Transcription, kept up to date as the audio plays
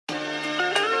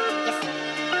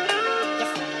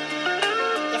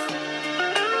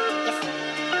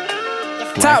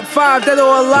Top 5 Dead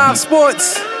or Alive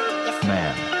Sports.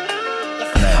 Man.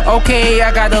 Okay,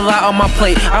 I got a lot on my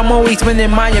plate. I'm always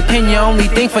winning my opinion, only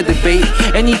thing for debate.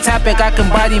 Any topic I can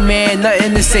body, man,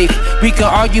 nothing is safe. We can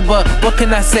argue, but what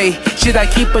can I say? Should I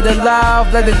keep it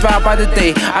alive? Let it drive by the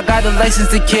day. I got a license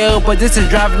to kill, but this is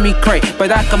driving me crazy.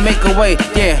 But I can make a way,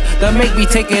 yeah. They'll make me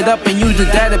take it up and use the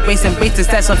database and base the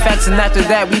stats on facts. And after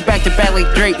that, we back to back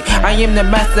like Drake. I am the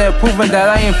master of proving that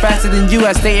I am faster than you.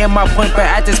 I stay in my point, but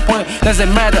at this point,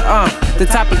 doesn't matter. The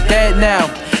topic dead now.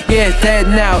 Yeah, it's dead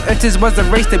now. If this was a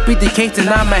race to beat the case, then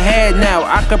I'm ahead now.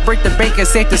 I could break the bank, it's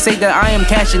safe to say that I am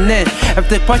cashing in. If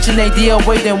the question ain't the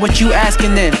way, then what you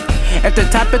asking then? If the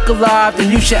topic alive, then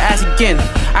you should ask again.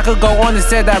 I could go on and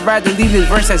say that I'd rather leave this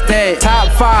verse as dead. Top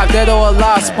 5 Dead or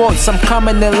Alive Sports. I'm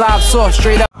coming in live source,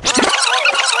 straight up.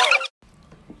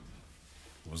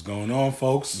 What's going on,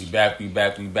 folks? We back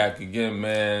again,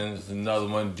 man. It's another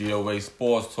one, DOA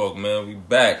Sports Talk, man. We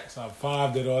back. Top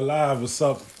 5 Dead or Alive. What's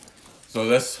up? So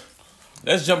let's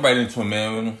jump right into it,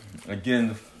 man. Again,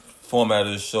 the format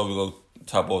of the show, we're going to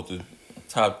top off the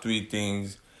top 3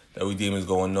 things that we deem is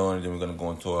going on, and then we're going to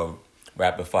go into a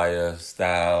rapid fire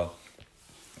style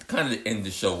to kind of end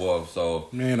the show off. So,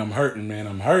 man, I'm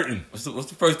hurting. What's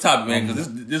the first topic, man?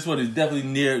 Because this one is definitely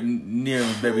near and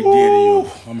very dear to you.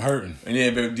 I'm hurting. And near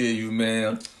and very dear to you,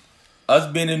 man.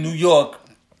 Us being in New York,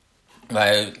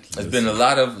 right? There's been a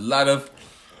lot of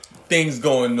things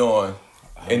going on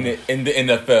in the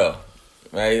NFL,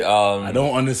 right? I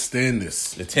don't understand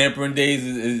this. The tampering days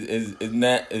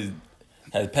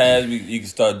has passed. You can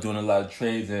start doing a lot of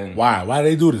trades. And why? Why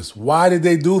did they do this? Why did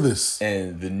they do this?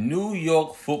 And the New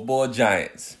York Football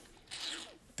Giants,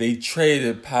 they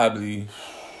traded probably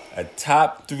a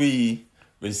top 3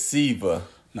 receiver.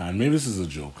 Nah, maybe this is a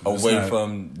joke. Away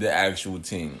from the actual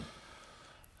team.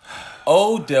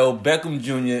 Odell Beckham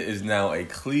Jr. is now a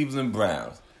Cleveland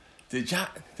Browns.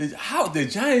 How the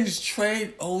Giants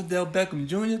trade Odell Beckham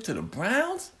Jr. to the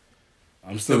Browns?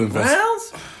 I'm still the invested.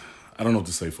 Browns? I don't know what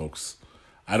to say, folks.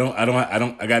 I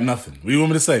got nothing. What do you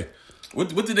want me to say? What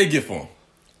did they get for him?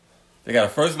 They got a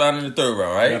first round and a third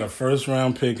round, right? They got a first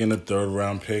round pick and a third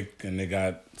round pick, and they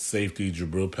got safety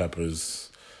Jabril Peppers.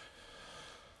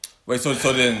 Wait, so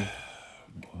then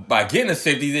by getting a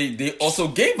safety, they also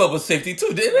gave up a safety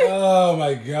too, didn't they? Oh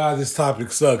my God, this topic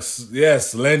sucks.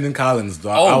 Yes, Landon Collins,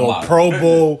 dog. Oh, our Pro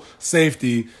Bowl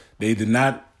safety. They did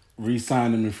not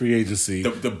re-sign him in free agency.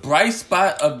 The bright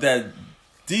spot of that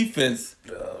defense.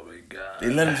 Oh my God, they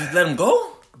let him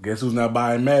go. Guess who's not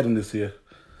buying Madden this year?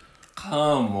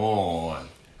 Come on.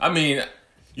 I mean,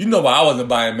 you know why I wasn't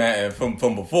buying Madden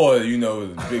from before. You know,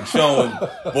 Big Sean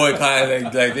was boycotting.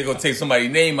 Like they're going to take somebody's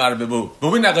name out of it.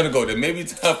 But we're not going to go there. Maybe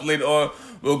tough later on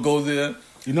we'll go there.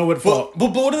 You know what? But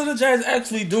what are the Giants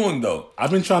actually doing, though?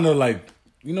 I've been trying to,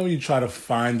 when you try to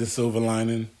find the silver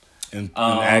lining in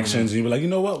actions, and you be like, you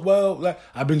know what? Well,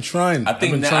 I've been trying. I've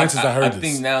been trying since I heard this. I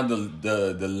think now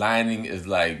the lining is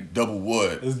like double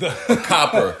wood,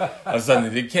 copper or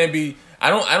something. It can't be. I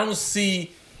don't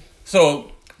see.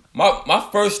 So my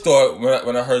first thought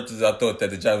when I heard this, I thought that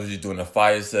the Giants was just doing a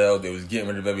fire sale. They was getting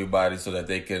rid of everybody so that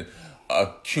they can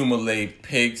accumulate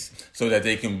picks so that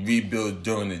they can rebuild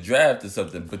during the draft or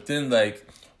something. But then,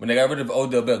 when they got rid of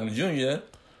Odell Beckham Jr.,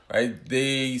 right,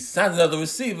 they signed another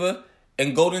receiver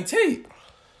in Golden Tate,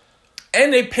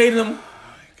 and they paid him.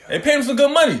 They paid him some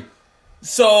good money.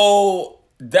 So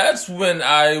that's when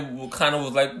I kind of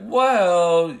was like,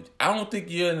 well, I don't think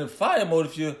you're in the fire mode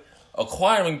if you're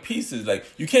acquiring pieces. Like,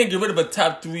 you can't get rid of a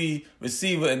top 3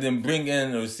 receiver and then bring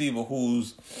in a receiver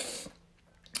who's,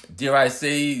 dare I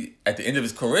say, at the end of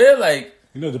his career,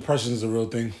 depression is a real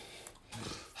thing.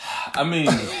 I mean,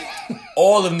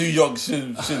 all of New York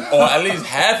should, or at least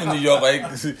half of New York,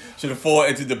 should fall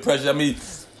into depression. I mean,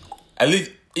 at least,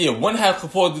 one half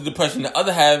could fall into depression, the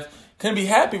other half can be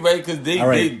happy, right? Because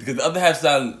because the other half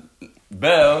signed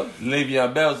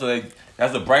Le'Veon Bell, so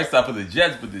that's a bright side for the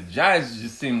Jets. But the Giants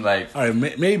just seem like, all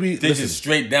right, maybe they're just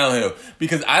straight downhill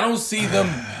because I don't see them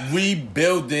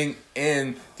rebuilding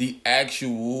in the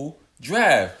actual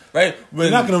draft, right?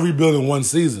 They're not going to rebuild in one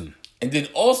season, and then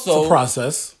also it's a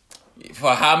process.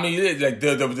 For how many years?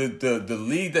 The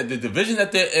league, the division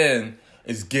that they're in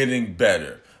is getting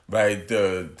better. Right,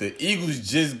 the Eagles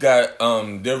just got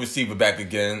their receiver back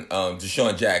again,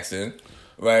 Deshaun Jackson.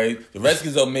 Right, the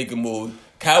Redskins are making moves.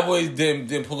 Cowboys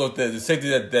didn't pull up the safety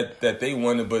that they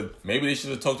wanted, but maybe they should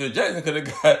have talked to the Giants and could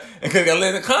have got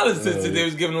Landon Collins since they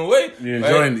was giving them away.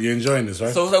 You're enjoying this,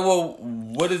 right? So it's like, well,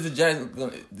 what is the Giants?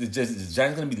 The Giants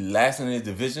going to be last in their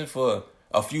division for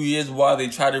a few years while they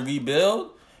try to rebuild?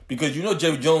 Because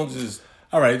Jerry Jones is.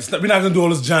 All right, we're not going to do all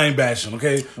this giant bashing,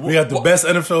 okay? We got the best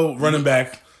NFL running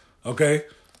back. Okay?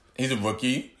 He's a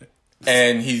rookie,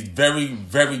 and he's very,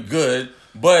 very good.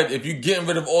 But if you're getting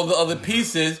rid of all the other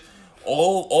pieces,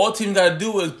 all team got to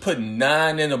do is put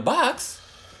 9 in the box.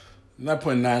 I'm not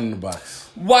putting 9 in the box.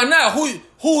 Why not?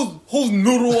 Who's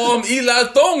noodle arm Eli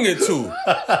throwing it to?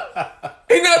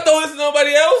 He not throwing it to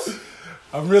nobody else.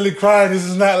 I'm really crying. This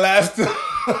is not laughter.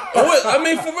 I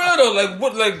mean, for real though, like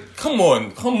what? Like, come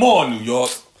on, New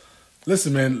York.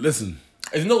 Listen, man, listen.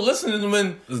 There's no listening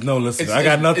when. There's no listening. I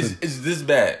got nothing. It's this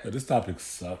bad. But this topic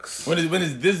sucks. When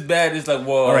it's this bad, it's like,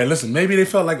 well. All right, listen. Maybe they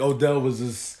felt like Odell was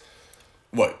just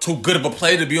too good of a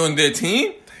player to be on their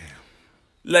team.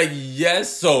 Damn. Like,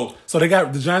 yes. So the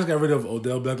Giants got rid of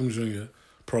Odell Beckham Jr.,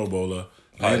 Pro Bowler,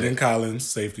 Landon Collins,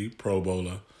 safety, Pro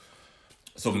Bowler.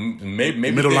 So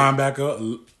maybe middle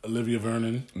linebacker Olivia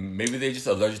Vernon. Maybe they just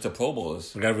allergic to Pro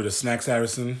Bowlers. We got rid of Snacks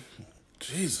Harrison.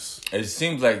 Jesus. It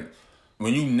seems like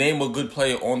when you name a good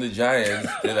player on the Giants,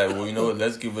 they're like, well, you know what?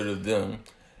 Let's get rid of them.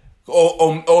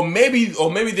 Or maybe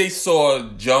they saw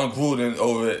John Gruden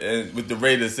over with the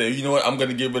Raiders say, you know what? I'm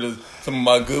gonna get rid of some of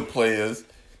my good players,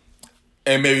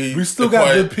 and maybe we still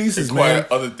got good pieces, man.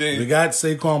 Other things. We got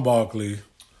Saquon Barkley.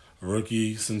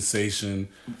 Rookie sensation.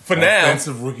 For now.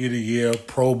 Offensive Rookie of the Year,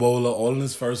 Pro Bowler, all in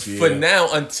his first year. For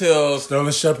now, until...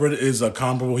 Sterling Shepard is a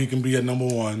comparable. He can be at number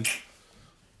 1.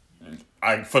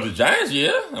 For the Giants,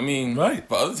 yeah. I mean, right.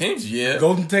 For other teams, yeah.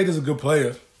 Golden Tate is a good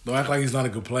player. Don't act like he's not a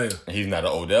good player. He's not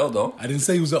an Odell, though. I didn't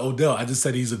say he was an Odell. I just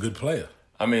said he's a good player.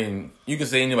 I mean, you can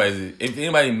say anybody... If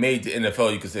anybody made the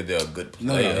NFL, you could say they're a good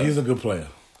player. No, he's a good player.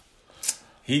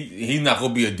 He's not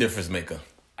going to be a difference maker.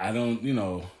 I don't,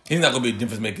 He's not going to be a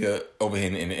difference maker over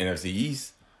here in the NFC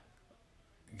East.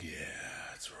 Yeah,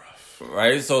 it's rough.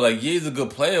 Right? So, like, yeah, he's a good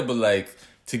player, but, like,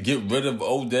 to get rid of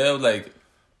Odell, like,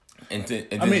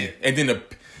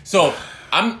 so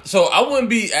I wouldn't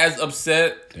be as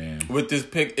upset with this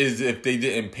pick as if they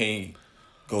didn't pay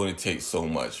Golden Tate so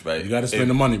much, right? You got to spend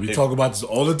the money. We talk about this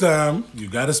all the time. You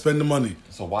got to spend the money.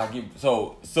 So why give...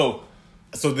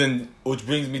 So then, which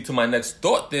brings me to my next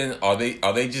thought. Then, are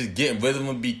they just getting rid of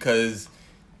him because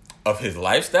of his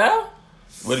lifestyle?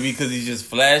 Would it be because he's just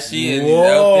flashy and he's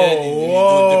out there and he's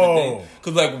doing different things?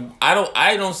 Because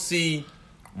I don't see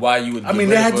why you would. I mean,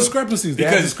 they had discrepancies. They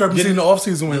had discrepancies in the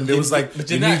offseason with him. There was like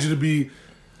they need you to be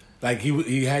like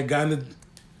he had gotten to.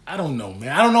 I don't know, man.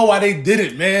 I don't know why they did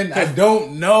it, man. I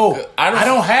don't know. I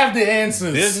don't have the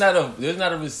answers. There's not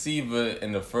a receiver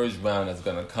in the first round that's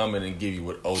gonna come in and give you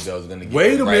what Odell's gonna give.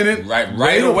 Wait a minute.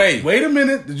 Right away. Wait a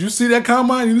minute. Did you see that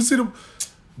combine? You see the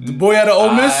boy out of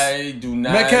Ole Miss? I do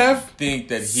not Metcalf? think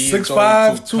that he's 6'5",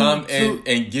 going to come in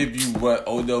and give you what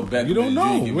Odell Beckham. You don't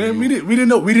know. We didn't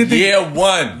know. We didn't think. Year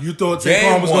 1. You thought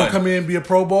Saquon was gonna come in and be a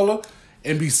Pro Bowler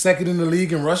and be second in the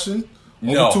league in rushing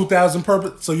over 2,000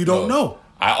 purpose. So you don't know.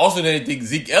 I also didn't think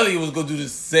Zeke Elliott was going to do the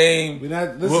same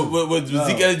what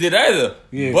Zeke Elliott did either.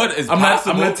 Yeah. But it's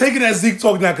possible. I'm not taking that Zeke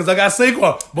talk now because I got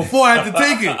Saquon. Before I had to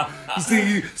take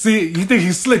it. You think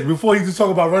he's slick. Before he just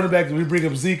talk about running back and we bring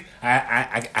up Zeke,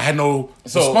 I had no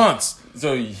response.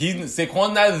 So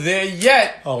Saquon not there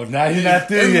yet. Oh, now he's not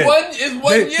there yet. It's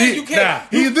 1 year. You can't.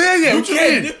 He's there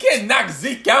yet. You can't knock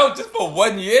Zeke out just for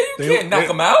 1 year. You can't knock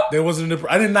him out.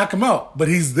 I didn't knock him out, but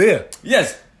he's there.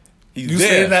 Yes. You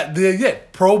saying not there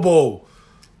yet? Pro Bowl,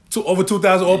 over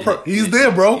 2,000 All Pro. He's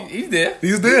there, bro. He's there.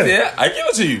 He's there. I give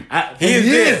it to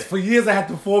you. For years, I had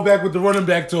to fall back with the running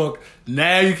back talk.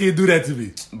 Now you can't do that to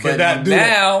me. But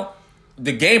now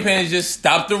the game plan is just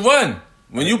stop the run.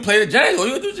 When you play the Giants, all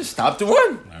you do is just stop the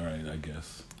run. All right, I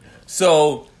guess.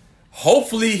 So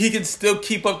hopefully he can still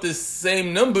keep up the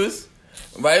same numbers,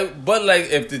 right? But like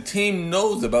if the team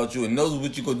knows about you and knows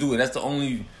what you're gonna do, and that's the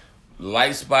only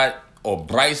light spot or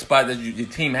bright spot that your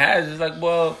team has, it's like,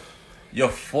 well, you're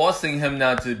forcing him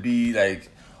now to be like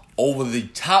over the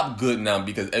top good now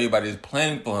because everybody is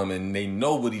playing for him and they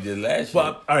know what he did last year.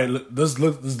 All right, let's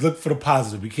look for the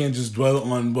positive. We can't just dwell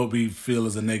on what we feel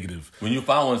is a negative. When you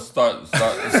find one, start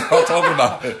talking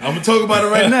about it. I'm gonna talk about it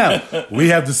right now. We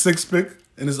have the 6th pick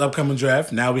in this upcoming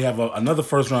draft. Now we have another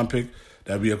first-round pick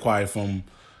that we acquired from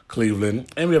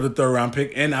Cleveland, and we have the 3rd round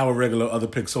pick and our regular other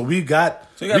pick. So we got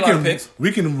a lot of picks.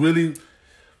 We can really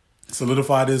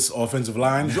solidify this offensive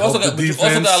line. You also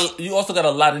got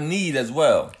a lot of need as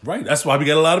well. Right. That's why we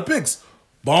got a lot of picks.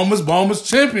 Bombers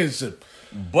championship.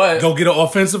 But go get an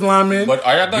offensive lineman. But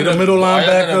are y'all get a middle linebacker?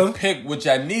 Are y'all gonna pick what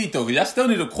y'all need though? Because y'all still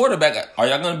need a quarterback. Are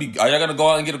y'all gonna go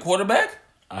out and get a quarterback?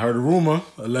 I heard a rumor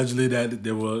allegedly that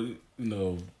there were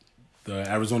the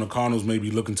Arizona Cardinals may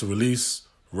be looking to release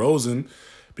Rosen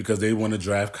because they want to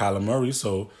draft Kyler Murray.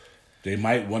 So they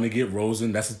might want to get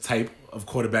Rosen. That's the type of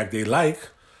quarterback they like.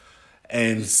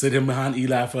 And sit him behind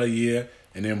Eli for a year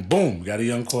And then boom, got a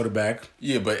young quarterback.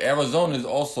 Yeah, but Arizona is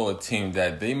also a team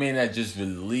that they may not just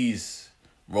release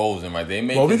Rosen, right? They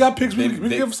may. Well, we got picks. We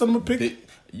give some a pick.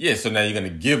 Yeah, so now you're gonna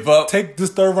give up. Take this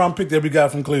 3rd round pick that we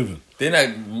got from Cleveland. They're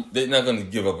not gonna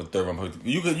give up a 3rd round pick.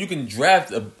 You can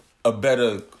draft a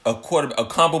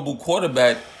comparable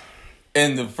quarterback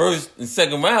in the 1st and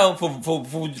 2nd round for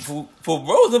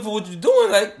Rosen for what you're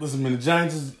doing. Like, listen, man, the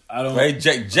Giants is right.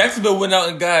 Jacksonville went out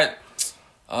and got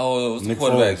what's the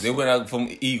quarterback? They went out from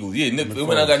Eagles. Yeah, they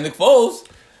went out and got Nick Foles.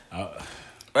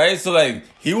 Right, so like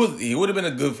he would have been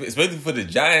a good fit, especially for the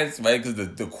Giants, right? Because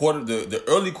the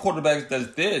early quarterbacks that's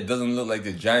there doesn't look like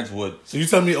the Giants would. So you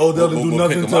tell me Odell didn't do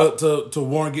nothing to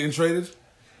warrant getting traded?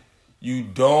 You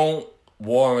don't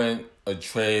warrant a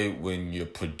trade when you're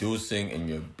producing and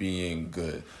you're being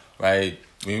good, right?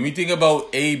 When we think about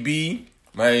AB,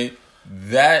 right,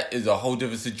 that is a whole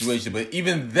different situation. But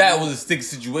even that was a stick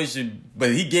situation.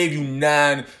 But he gave you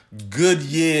 9 good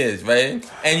years, right?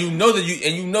 And you know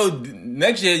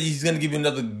next year he's gonna give you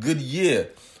another good year,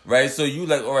 right? So you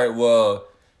like, all right, well,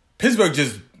 Pittsburgh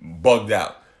just bugged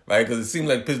out, right? Because it seemed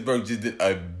like Pittsburgh just did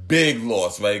a big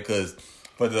loss, right? Because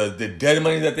for the dead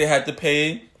money that they had to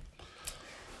pay,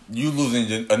 you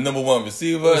losing a number 1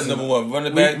 receiver, a number 1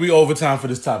 running back. We overtime for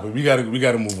this topic. We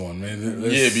gotta move on, man.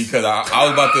 Yeah, because I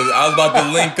was about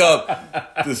to link up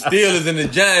the Steelers and the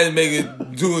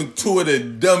Giants, doing 2 of the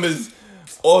dumbest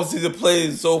offseason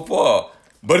plays so far.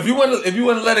 But if you want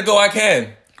to let it go, I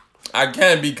can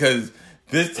because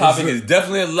this topic is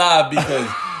definitely alive because.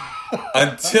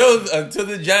 Until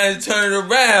the Giants turn it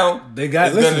around,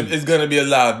 it's gonna be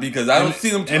alive because I don't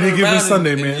see them turn around. And they give us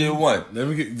Sunday, in man. Year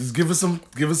 1. Just give us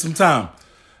some time.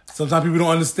 Sometimes people don't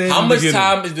understand. How much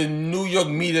time is the New York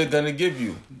media gonna give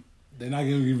you? They're not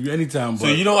gonna give you any time. So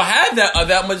you don't have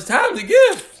that much time to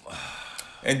give.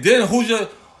 And then who's your?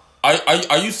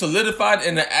 Are you solidified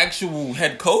in the actual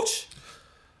head coach?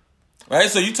 Right,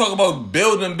 so you talk about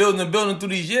building through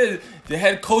these years. The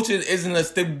head coach isn't a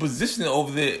stable position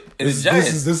over there in the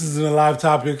Giants. This is a live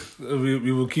topic.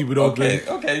 We will keep it open.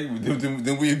 Okay.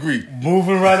 Then we agree.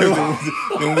 Moving right along.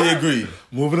 Then we agree.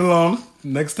 Moving along.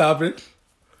 Next topic,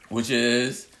 which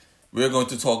is we're going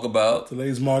to talk about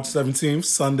today's March 17th,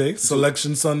 Sunday,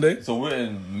 Selection Sunday. So we're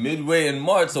in midway in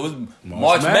March. So it's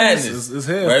March Madness is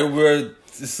here. Right, we're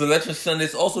Selection Sunday.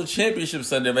 It's also Championship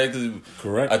Sunday, right?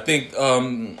 Correct. I think.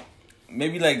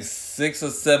 Maybe like 6 or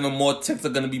 7 more ticks are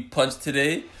going to be punched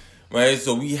today, right?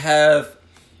 So we have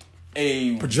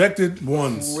a projected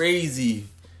ones crazy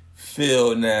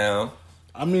field now.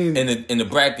 I mean, in the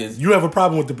brackets, you have a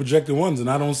problem with the projected ones, and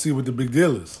I don't see what the big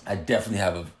deal is. I definitely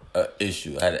have a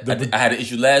issue. I had an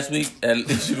issue last week. I had an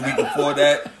issue the week before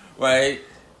that, right?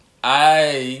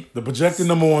 The projected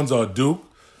number 1s are Duke,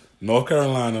 North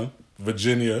Carolina,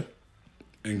 Virginia,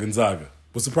 and Gonzaga.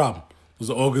 What's the problem? Those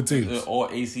are all good teams. They're all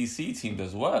ACC teams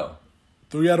as well.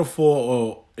 3 out of 4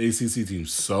 are ACC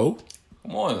teams. So?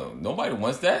 Come on, nobody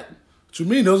wants that. What you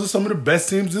mean? Those are some of the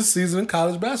best teams this season in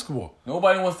college basketball.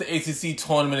 Nobody wants the ACC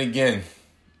tournament again.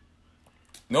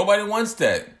 Nobody wants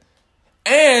that.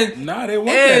 And they want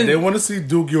that. They want to see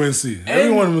Duke, UNC.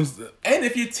 Everyone wants that. And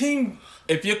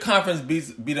if your conference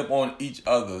beat up on each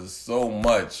other so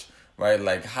much. Right,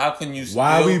 like how can you?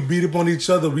 Why we beat up on each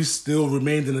other? We still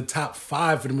remained in the top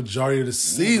 5 for the majority of the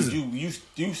season.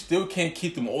 You still can't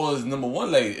keep them all as number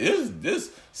 1. Like there's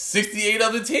 68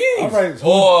 other teams, all right,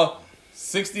 or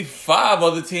 65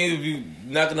 other teams. If you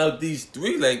knocking out these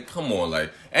 3, like come on,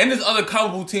 like and there's other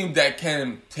comparable teams that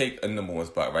can take a number 1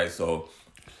 spot, right? So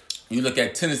you look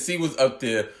at Tennessee was up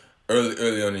there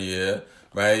early on in the year.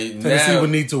 Right Tennessee would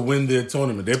need to win their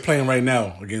tournament. They're playing right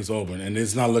now against Auburn, and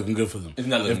it's not looking good for them. It's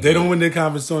not looking if they don't win their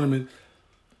conference tournament,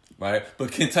 right?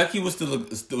 But Kentucky was still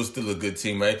a good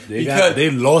team, right? They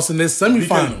lost in their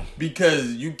semifinal.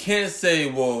 Because you can't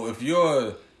say, well, if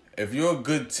you're a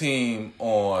good team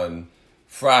on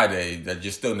Friday, that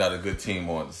you're still not a good team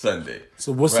on Sunday.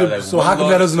 So how come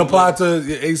that doesn't apply to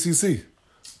ACC?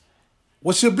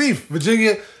 What's your beef,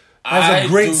 Virginia? Has a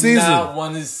great season. I do not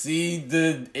want to see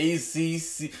the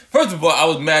ACC. First of all, I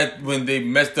was mad when they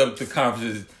messed up the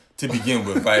conferences to begin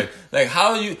with, right? Like,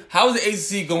 how is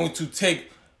the ACC going to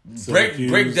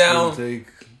break down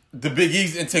the Big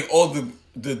East and take all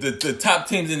the top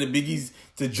teams in the Big East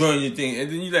to join your thing?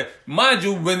 And then you like, mind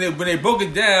you, when they broke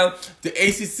it down, the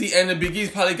ACC and the Big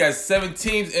East probably got 7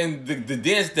 teams in the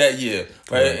dance that year,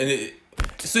 right? And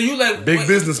so you like big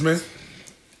business, man.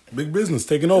 Big business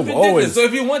taking over, always. So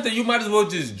if you want that, you might as well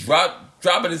just drop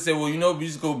it and say, well, we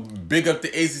just go big up the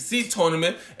ACC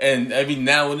tournament, and every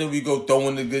now and then we go throw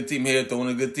in a good team here, throw in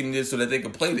a good team there, so that they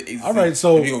can play the ACC. All right,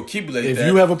 so if you keep it like if that,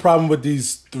 you have a problem with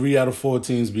these 3 out of 4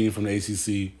 teams being from the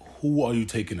ACC, Who are you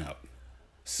taking out?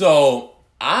 So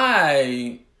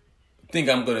I think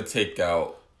I'm gonna take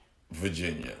out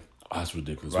Virginia. Oh, that's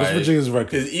ridiculous. Right? What's Virginia's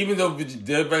record? Because even though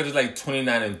their record is like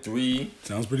 29-3,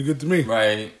 sounds pretty good to me.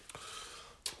 Right.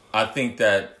 I think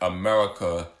that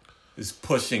America is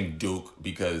pushing Duke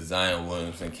because Zion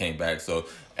Williamson came back. So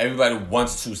everybody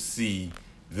wants to see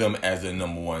them as a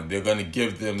number one. They're going to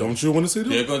give them... Don't you want to see them?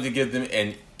 They're going to give them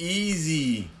an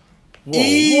easy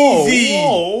trail.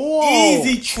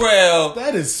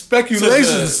 That is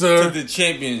speculation, sir. To the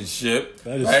championship.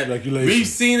 That is speculation. We've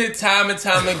seen it time and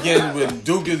time again where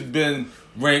Duke has been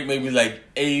ranked maybe like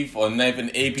 8th or 9th in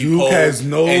AP Duke poll. has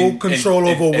no control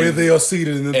over where they are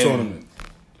seated in the tournament.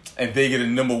 And they get a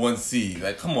number one seed.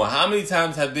 Like, come on, how many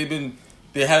times have they been?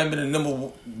 They haven't been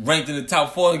ranked in the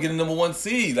top 4 and get a number one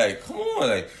seed. Like, come on,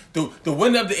 like the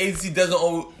winner of the ACC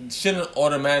shouldn't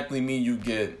automatically mean you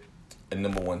get a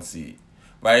number one seed,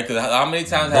 right? Because how many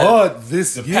times? How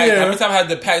many times has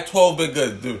the Pac-12 been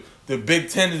good? The Big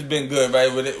Ten has been good,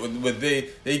 right? With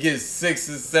they get 6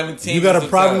 and 17. You got a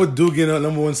problem with Duke getting a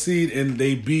number one seed, and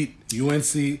they beat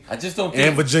UNC. I just don't think.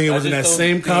 And Virginia was in that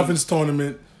same conference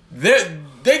tournament.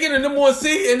 They get a number one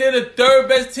seed, and they're the third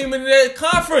best team in their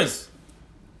conference.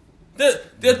 They're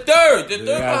third. They're third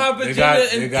behind Virginia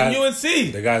and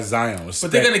UNC. They got Zion. Respect.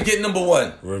 But they're going to get number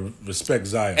one. Respect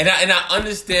Zion. And I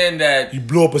understand that. You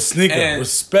blew up a sneaker.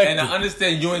 Respect And I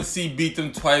understand UNC beat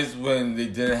them twice when they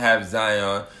didn't have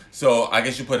Zion. So I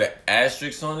guess you put an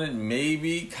asterisk on it,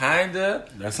 maybe, kinda.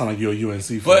 That sounds like you're a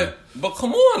UNC fan. But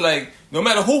come on, like no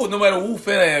matter who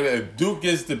fan I am, if Duke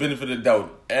gets the benefit of the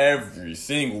doubt every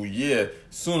single year,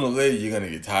 sooner or later you're gonna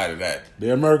get tired of that.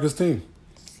 They're America's team.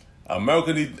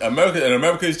 America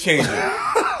is changing.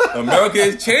 America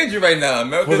is changing right now.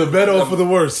 America for the better or for the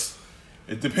worse?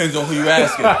 It depends on who you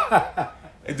asking.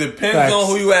 It depends on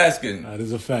who you asking. That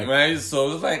is a fact, right?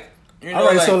 So it's like, you know,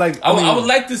 all right. Like, I would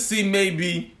like to see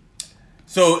maybe.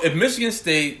 So if Michigan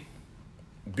State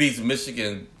beats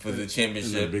Michigan for the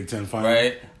championship, Big Ten final,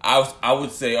 right? I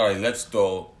would say, all right, let's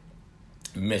throw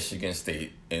Michigan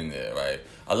State in there, right?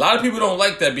 A lot of people don't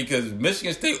like that because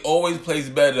Michigan State always plays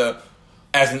better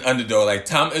as an underdog. Like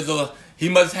Tom Izzo, he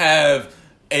must have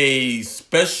a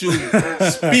special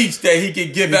speech that he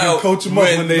can give out coach them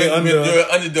when they're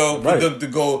underdog for them to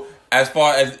go as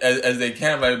far as they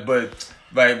can, right? But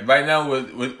right now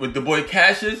with the boy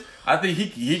Cassius, I think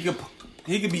he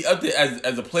could be up there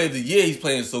as a player of the year. He's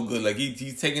playing so good. Like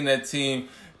he's taking that team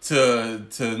to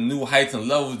new heights and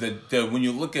levels that when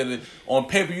you look at it on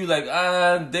paper, you're like,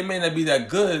 they may not be that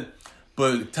good,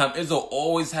 but Tom Izzo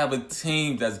always have a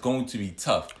team that's going to be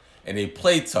tough, and they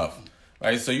play tough,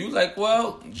 right? So you like,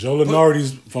 well, Joe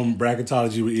Lunardi's from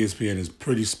Bracketology with ESPN is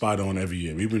pretty spot on every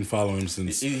year. We've been following him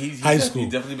since high school.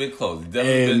 He's definitely been close.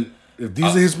 If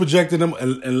these are his projected them,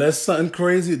 unless something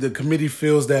crazy, the committee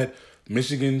feels that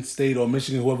Michigan State or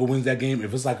Michigan, whoever wins that game,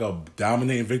 if it's like a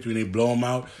dominating victory and they blow them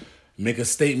out, make a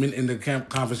statement in the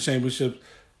conference championship,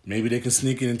 maybe they can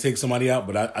sneak in and take somebody out.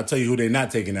 But I tell you who they're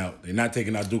not taking out. They're not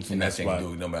taking out Duke from that spot.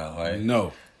 Duke no matter, right?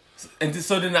 No. And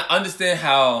so then I understand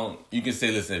how you can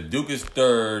say, listen, if Duke is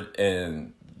third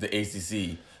in the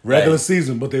ACC. Regular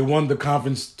season, but they won the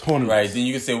conference tournament. Right. Then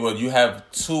you can say, well, you have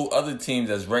two other teams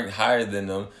that's ranked higher than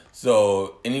them.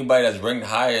 So anybody that's ranked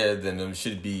higher than them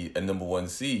should be a number one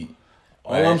seed.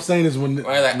 Right? All I'm saying is when Duke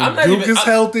is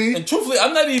healthy. And truthfully,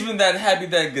 I'm not even that happy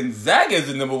that Gonzaga is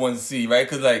the number one seed, right?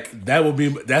 Because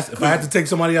if I had to take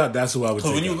somebody out, that's who I would take.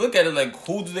 So when you look at it, like,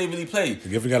 who do they really play?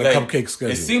 If we got a cupcake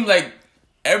schedule. It seemed like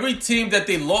every team that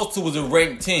they lost to was a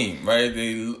ranked team, right?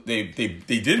 They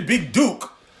did beat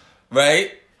Duke,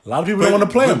 right? A lot of people don't want to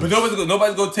play them. But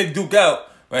nobody's going to take Duke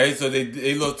out, right? So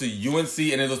they lost to UNC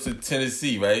and they lost to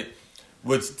Tennessee, right?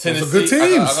 Which Tennessee, good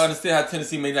teams. I understand how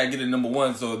Tennessee may not get a number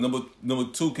one, so number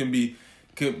two can be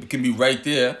right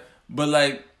there. But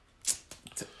like,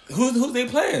 who's they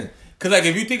playing? Because like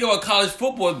if you think about college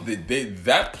football,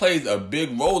 that plays a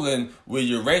big role in where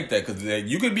you're ranked at. Because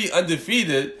you could be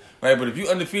undefeated, right? But if you're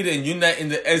undefeated and you're not in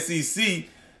the SEC,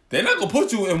 they're not gonna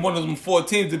put you in one of them 4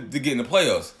 teams to get in the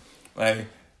playoffs, right?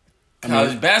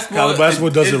 College basketball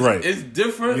does it right. It's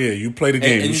different. Yeah, you play the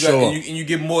game. And you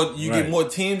get more. Get more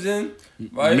teams in.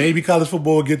 Right? Maybe college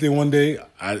football will get there one day.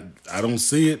 I don't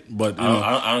see it, but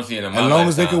I don't see it. As long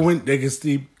as they can win, they can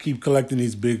keep collecting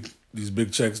these big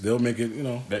checks. They'll make it.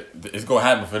 It's gonna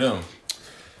happen for them.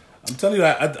 I'm telling you,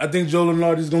 I think Joe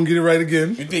Lunardi's gonna get it right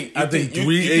again. I think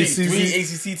three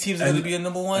ACC teams are going to be a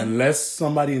number one, unless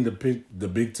somebody in the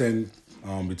Big Ten.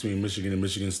 Between Michigan and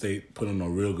Michigan State, put on a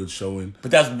real good showing.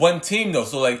 But that's one team though,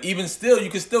 so like even still,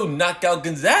 you can still knock out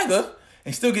Gonzaga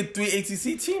and still get 3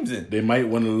 ACC teams in. They might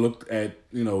want to look at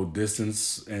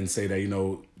distance and say that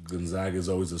Gonzaga is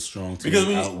always a strong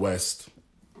team out west.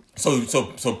 So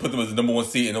put them as the number 1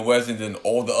 seed in the West, and then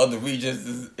all the other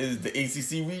regions is the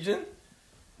ACC region.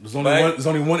 There's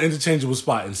only one interchangeable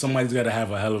spot, and somebody's got to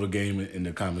have a hell of a game in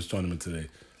the conference tournament today.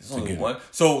 There's only one.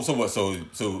 So what? So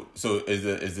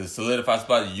is the solidified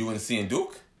spot UNC and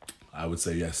Duke? I would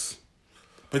say yes.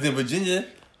 But then Virginia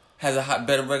has a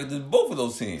better record than both of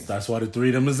those teams. That's why the 3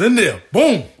 of them is in there.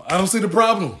 Boom! I don't see the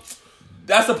problem.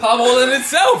 That's a problem all in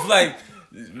itself. Like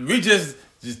we just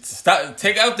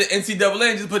take out the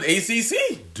NCAA and just put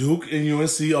ACC. Duke and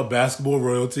UNC are basketball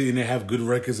royalty, and they have good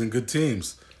records and good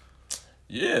teams.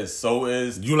 Yeah, so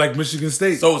is... You like Michigan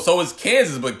State. So is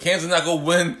Kansas, but Kansas not going to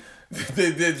win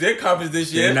their conference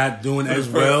this year. They're not doing as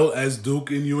well as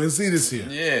Duke and UNC this year.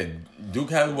 Yeah,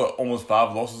 Duke has, almost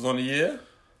 5 losses on the year?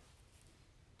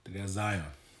 They got Zion.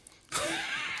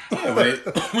 Yeah,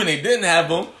 when they didn't have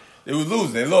them, they was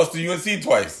losing. They lost to UNC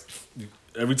twice.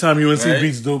 Every time UNC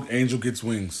beats Duke, Angel gets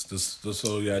wings. Just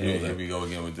so y'all know that. Here we go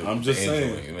again with the I'm just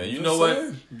saying. Wings, man. You know what?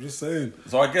 I'm just saying.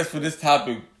 So I guess for this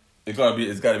topic, it's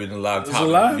gotta be the live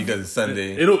topic because it's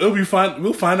Sunday. It'll be fine.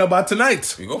 We'll find out by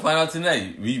tonight. We gonna find out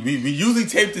tonight. We usually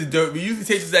tape this. We usually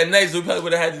tape this at night, so we probably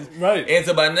would have had this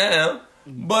answer by now.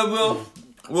 But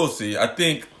we'll see.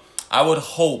 I would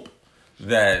hope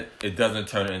that it doesn't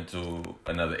turn into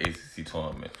another ACC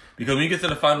tournament because when you get to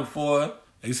the Final Four.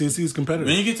 ACC is competitive.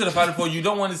 When you get to the Final Four, you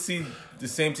don't want to see the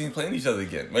same team playing each other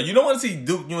again. Right? You don't want to see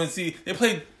Duke, UNC. They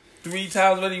played 3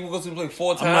 times already. You go to play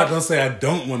 4 times. I'm not gonna say I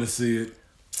don't want to see it,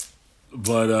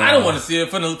 but I don't want to see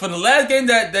it from the last game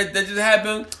that just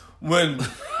happened when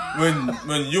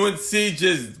UNC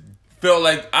just felt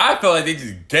like they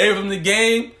just gave them the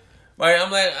game. Right?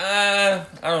 I'm like I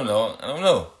don't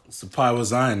know. Sapai was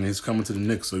Zion. He's coming to the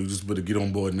Knicks, so you just better get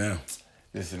on board now.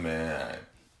 Listen, man.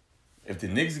 If the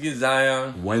Knicks get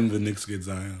Zion... When the Knicks get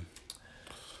Zion.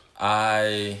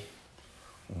 I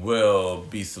will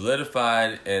be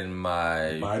solidified in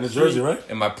my... Buying the jersey, right?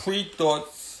 In my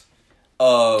pre-thoughts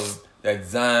of that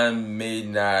Zion may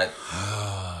not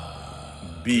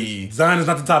be... Zion is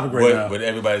not the topic right now. What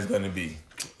everybody's going to be.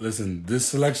 Listen, this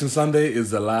Selection Sunday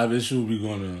is a live issue. We're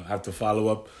going to have to follow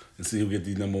up and see who get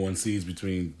these number 1 seeds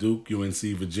between Duke,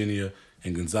 UNC, Virginia,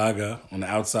 and Gonzaga. On the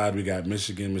outside, we got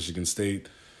Michigan, Michigan State,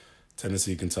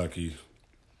 Tennessee, Kentucky.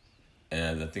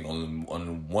 And I think only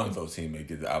one of those teams may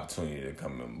get the opportunity to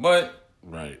come in. But...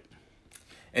 Right.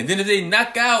 And then if they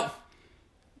knock out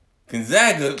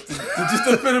Gonzaga just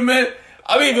to fit them in,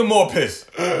 I'm even more pissed.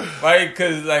 Right?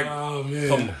 Because, like... Oh,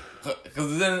 man.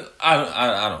 Because then,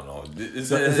 I don't know.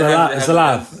 It's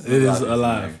alive. It is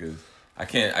alive. Man, I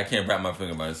can't wrap my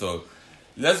finger around it. So,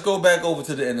 let's go back over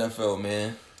to the NFL,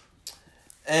 man.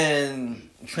 And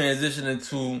transition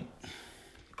into...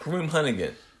 Kareem Hunt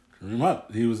again. Kareem Hunt.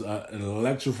 He was an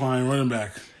electrifying running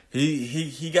back.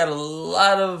 He got a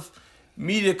lot of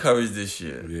media coverage this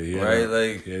year. Yeah, right?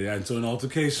 Like he got into an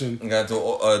altercation. Got into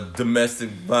a domestic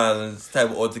violence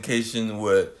type of altercation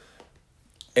with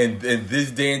in this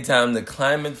day and time the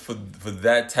climate for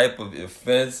that type of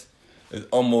offense is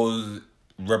almost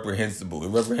reprehensible.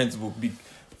 Reprehensible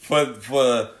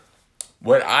for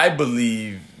what I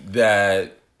believe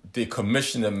that the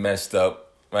commissioner messed up.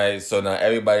 Right, so now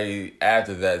everybody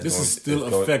after that is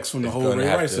effects from the whole Ray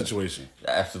Rice situation.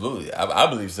 Absolutely, I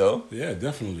believe so. Yeah,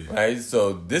 definitely. Right,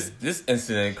 so this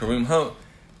incident, Kareem Hunt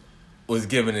was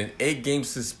given an 8-game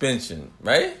suspension.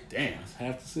 Right? Damn, that's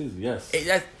half the season. Yes,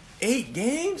 that's 8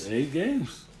 games. 8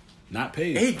 games, not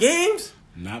paid. 8 games,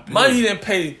 not paid. Mind he didn't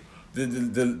pay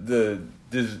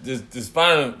this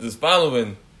following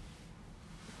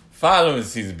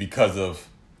season because of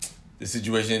the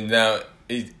situation. Now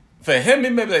for him,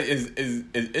 it may be like, is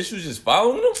issues just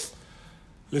following him?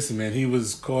 Listen, man, he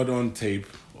was caught on tape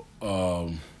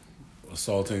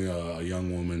assaulting a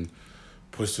young woman,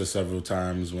 pushed her several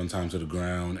times, one time to the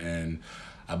ground, and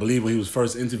I believe when he was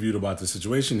first interviewed about the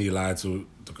situation, he lied to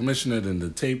the commissioner, then the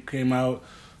tape came out.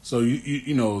 So,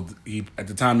 you know, he at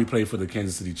the time he played for the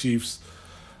Kansas City Chiefs.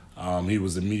 He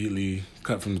was immediately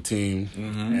cut from the team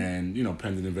and, you know,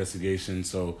 pending investigation.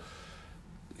 So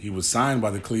he was signed by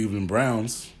the Cleveland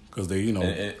Browns. Because they, you know,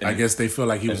 and I guess they feel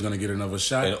like he was going to get another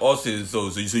shot. And also, so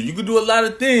you could do a lot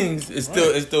of things. It's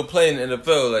still playing in the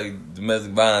NFL like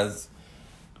domestic violence.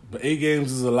 But 8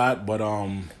 games is a lot. But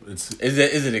is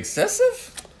it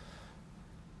excessive?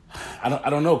 I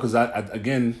don't know because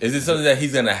again, is it something that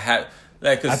he's gonna have?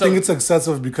 Like, I think it's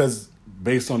excessive because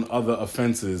based on other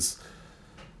offenses,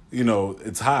 you know,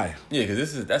 it's high. Yeah,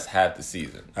 because that's half the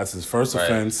season. That's his first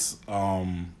offense.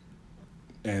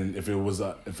 And if it was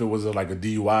like a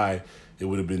DUI, it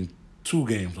would have been 2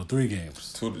 games or 3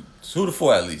 games. 2 to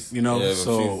 4 at least. You know,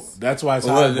 so that's why it's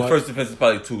hard. The first defense is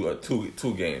probably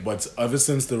two games. But ever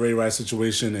since the Ray Rice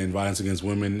situation and violence against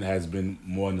women has been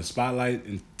more in the spotlight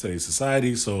in today's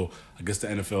society, so I guess the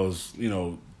NFL's,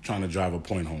 trying to drive a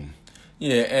point home.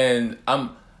 Yeah, and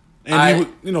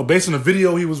he, based on the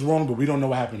video, he was wrong, but we don't know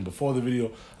what happened before the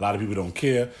video. A lot of people don't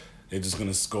care. They're just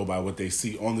gonna go by what they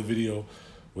see on the video,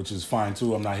 which is fine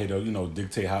too. I'm not here to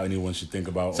dictate how anyone should think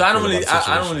about. So I don't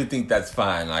really think that's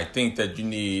fine. I think that you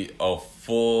need a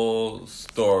full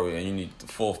story and you need the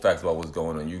full facts about what's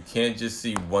going on. You can't just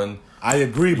see one. I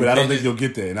agree, but I don't think you'll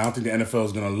get there, and I don't think the NFL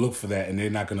is gonna look for that, and they're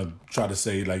not gonna try to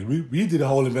say like we did a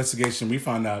whole investigation. We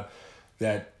found out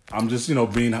that. I'm just,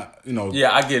 being,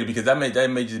 Yeah, I get it because that may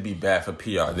just be bad for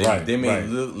PR. They may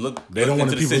look they don't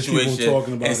into the situation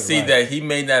talking about and see that he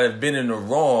may not have been in the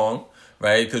wrong,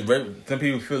 right? Because some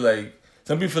people feel like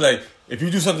if you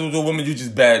do something with a woman, you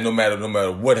just bad no matter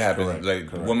what happens.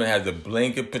 Correct. The woman has a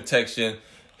blanket protection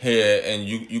here, and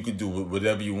you could do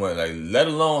whatever you want. Like, let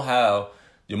alone how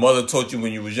your mother taught you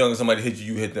when you was young, somebody hit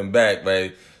you hit them back,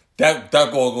 right? That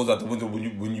all goes out the window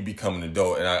when you become an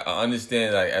adult. And I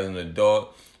understand, like, as an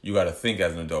adult, you got to think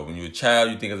as an adult. When you're a child,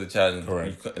 you think as a child, and as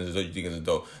an adult, you think as an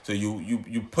adult. So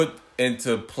you put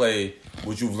into play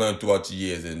what you've learned throughout the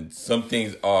years, and some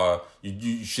things are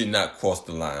you should not cross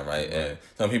the line, right? And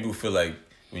some people feel like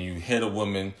when you hit a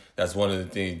woman, that's one of the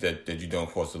things that you don't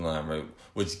cross the line, right?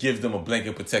 Which gives them a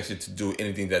blanket protection to do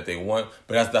anything that they want.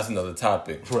 But that's another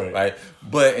topic, right?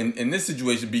 But in this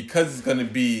situation, because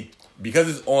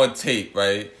it's on tape,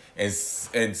 right? And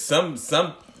some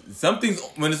things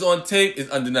when it's on tape is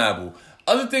undeniable.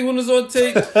 Other things when it's on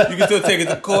tape, you can still take it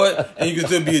to court and you can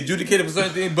still be adjudicated for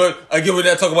certain things. But again, we're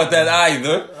not talking about that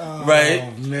either, right?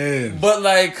 Oh man! But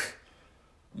like,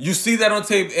 you see that on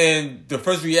tape, and the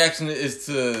first reaction is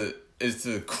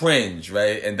to cringe,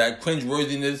 right? And that cringe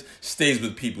worthiness stays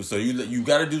with people. So you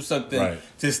got to do something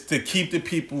just to keep the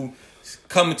people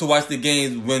coming to watch the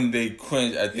games when they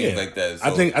cringe at things like that. So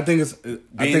I think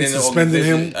suspending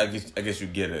him. I guess you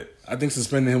get it. I think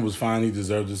suspending him was fine. He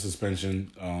deserved the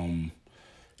suspension.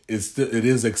 It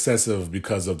is excessive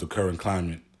because of the current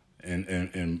climate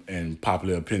and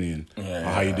popular opinion on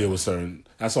how you deal with certain.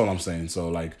 That's all I'm saying. So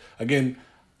like again,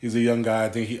 he's a young guy.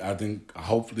 I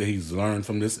hope that he's learned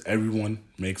from this. Everyone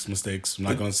makes mistakes. I'm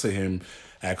not going to say him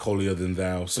act holier than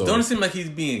thou. So don't it seem like he's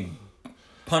being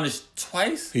punished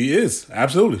twice? He is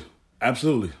absolutely.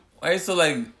 Right, so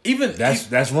like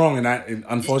that's wrong, and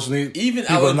unfortunately,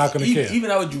 people are not going to care. Even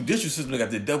our judicial system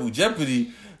got the double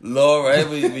jeopardy law, right?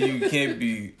 where you can't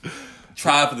be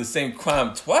tried for the same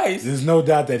crime twice. There's no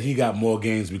doubt that he got more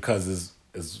games because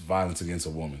it's violence against a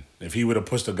woman. If he would have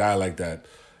pushed a guy like that,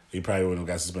 he probably wouldn't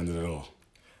have got suspended at all.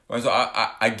 Right, so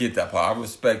I get that part. I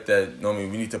respect that. We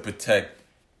need to protect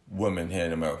women here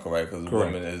in America, right? Because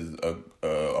women is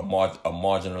a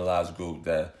marginalized group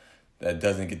that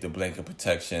doesn't get the blanket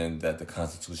protection that the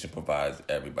Constitution provides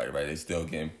everybody, right? They still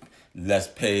getting less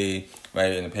pay,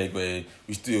 right, in the pay grade.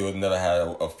 We still never had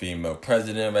a female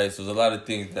president, right? So there's a lot of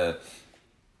things that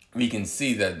we can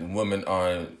see that women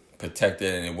aren't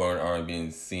protected and women aren't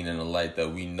being seen in the light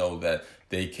that we know that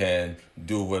they can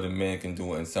do what a man can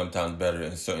do and sometimes better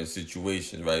in certain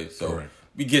situations, right? So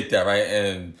we get that, right?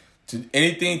 And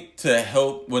anything to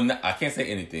help, I can't say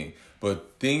anything,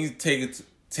 but things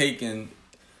taken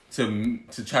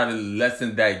to try to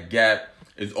lessen that gap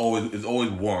is always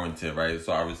warranted, right?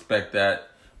 So I respect that,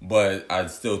 but I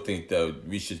still think that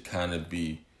we should kind of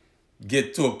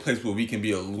get to a place where we can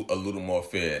be a little more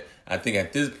fair. I think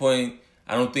at this point,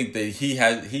 I don't think that he's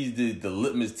the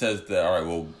litmus test that, all right,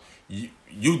 well,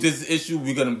 you this issue,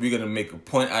 we're gonna make a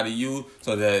point out of you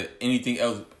so that anything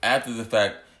else after the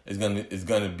fact is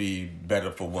gonna be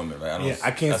better for women, right?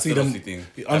 I can't see them.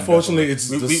 Unfortunately,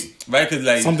 it's right because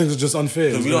like some things are just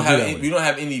unfair. We don't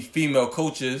have any female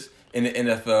coaches in the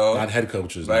NFL, not head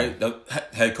coaches, right? No.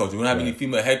 Head coaches. We don't have any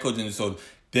female head coaches, so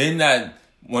they're not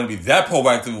want to be that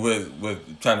proactive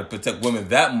with trying to protect women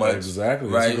that much. Exactly,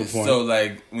 right? That's a good point. So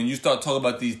like when you start talking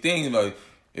about these things, like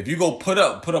if you go put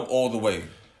up all the way,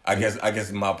 I guess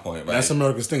is my point, right? That's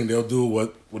America's thing. They'll do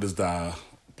what is the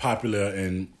popular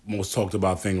and most talked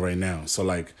about thing right now. So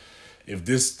like, if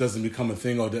this doesn't become a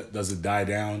thing or does it die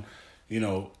down,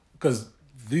 because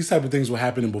these type of things were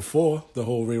happening before the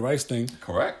whole Ray Rice thing.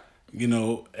 Correct.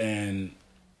 And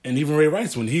even Ray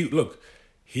Rice, when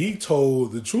he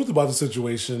told the truth about the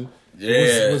situation,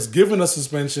 was given a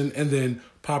suspension, and then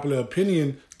popular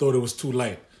opinion thought it was too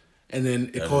light, and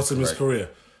then it cost him his career.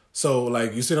 So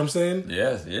like, you see what I'm saying?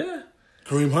 Yes, yeah.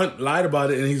 Kareem Hunt lied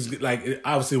about it, and he's like,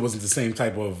 obviously it wasn't the same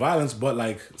type of violence, but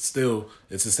like still,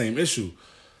 it's the same issue.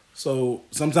 So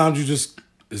sometimes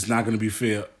it's not going to be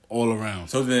fair all around.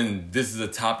 So then this is a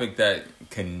topic that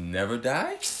can never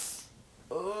die?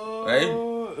 Right?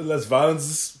 Unless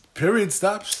violence, period,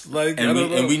 stops.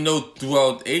 And we know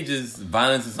throughout ages,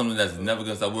 violence is something that's never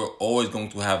going to stop. We're always going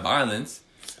to have violence.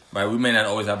 Right? We may not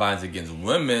always have violence against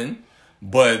women,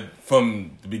 but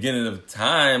from the beginning of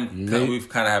time, we've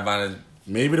kind of had violence.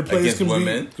 Maybe the players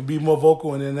could be more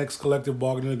vocal in their next collective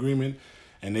bargaining agreement,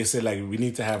 and they say we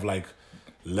need to have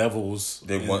levels.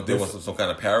 They want some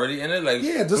kind of parity in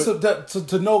it, just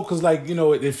to know, because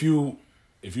if you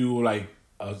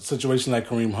a situation like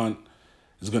Kareem Hunt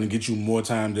is going to get you more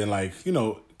time than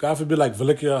God forbid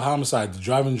vehicular homicide,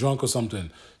 driving drunk or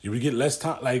something. You would get less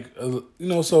time,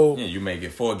 so you may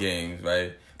get 4 games,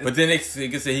 right? But then they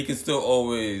can say he can still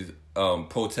always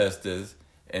protest this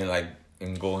and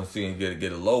go and see and get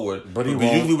it lowered. But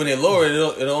usually when they lower it,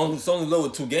 it's only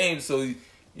lowered 2 games, so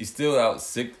he's still out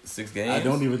 6 games. I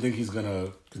don't even think he's gonna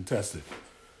contest it.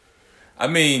 I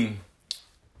mean,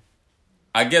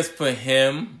 I guess for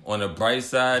him, on the bright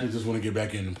side, he just want to get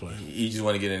back in and play. He just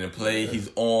want to get in and play. He's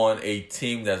on a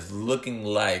team that's looking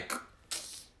like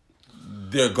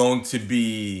they're going to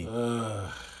be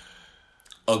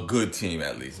a good team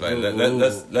at least, right?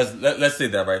 Let's say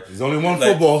that, right? There's only one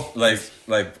football.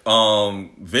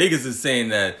 Vegas is saying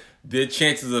that their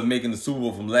chances of making the Super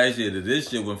Bowl from last year to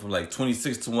this year went from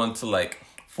 26-1 to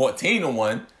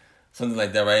 14-1, something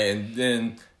like that, right? And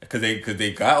then because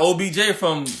they got OBJ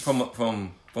from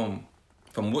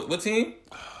what team?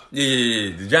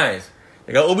 Yeah, the Giants.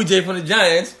 They got OBJ from the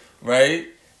Giants, right?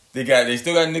 They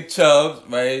still got Nick Chubb,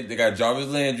 right? They got Jarvis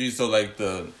Landry, so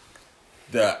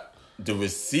the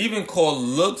receiving core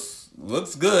looks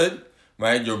good,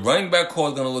 right? Your running back core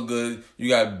is gonna look good. You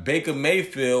got Baker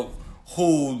Mayfield,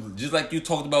 who, just like you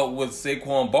talked about with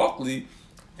Saquon Barkley,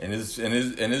 in his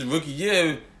rookie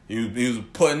year, he was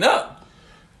putting up.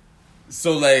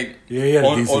 So on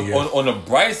the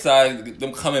bright side,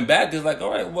 them coming back is all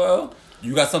right, well,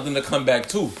 you got something to come back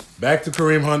to. Back to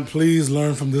Kareem Hunt. Please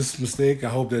learn from this mistake. I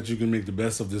hope that you can make the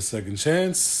best of this second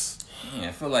chance. Man,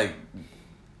 I feel like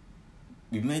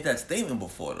we've made that statement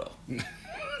before, though.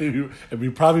 And we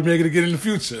probably make it again in the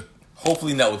future.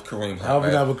 Hopefully not with Kareem Hunt.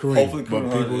 Hopefully not with Kareem. Hopefully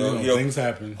Kareem Hunt, things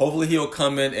happen. Hopefully he'll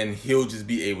come in and he'll just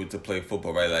be able to play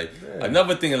football, right?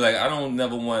 Another thing is I don't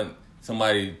never want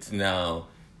somebody to now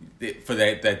for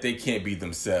that they can't be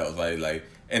themselves, right?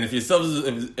 And if yourself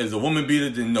is a woman beater,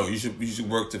 then no, you should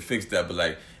work to fix that.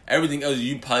 But everything else,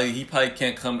 he probably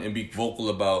can't come and be vocal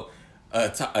about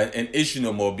an issue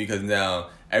no more, because now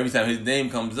every time his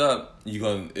name comes up,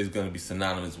 it's gonna be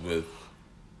synonymous with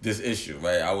this issue,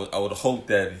 right? I would hope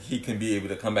that he can be able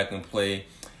to come back and play,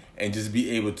 and just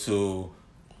be able to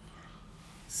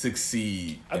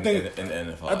succeed in the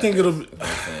NFL. I think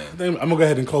I'm gonna go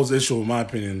ahead and close the issue with my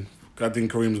opinion. I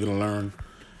think Kareem's gonna learn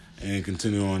and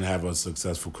continue on and have a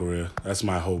successful career. That's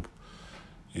my hope,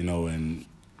 and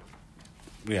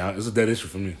it's a dead issue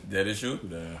for me. Dead issue?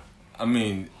 Yeah. I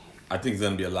mean, I think it's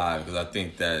gonna be alive, because I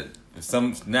think that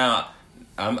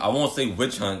I won't say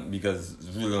witch hunt, because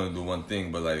it's really gonna do one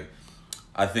thing, but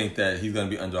I think that he's gonna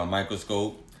be under a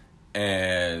microscope,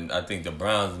 and I think the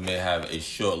Browns may have a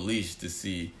short leash to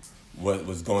see what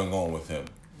was going on with him.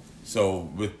 So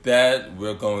with that,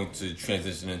 we're going to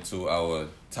transition into our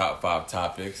top 5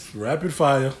 topics. Rapid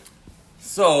fire.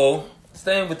 So,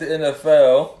 staying with the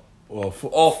NFL. Or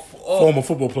former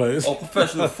football players. Or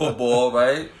professional football,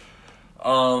 right?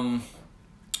 Johnny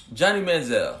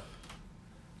Manziel.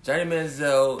 Johnny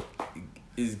Manziel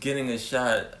is getting a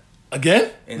shot again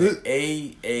in the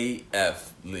AAF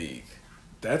league.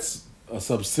 That's a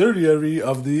subsidiary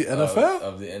of the NFL?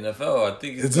 Of the NFL. I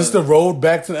think is this the road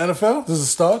back to the NFL? Does it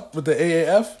start with the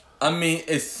AAF? I mean,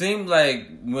 it seemed like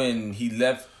when he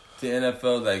left the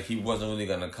NFL, he wasn't really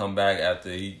gonna come back after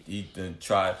he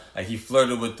tried. He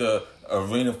flirted with the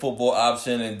arena football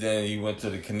option, and then he went to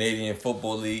the Canadian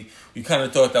Football League. You kind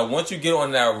of thought that once you get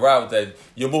on that route, that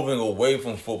you're moving away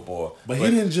from football. But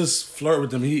he didn't just flirt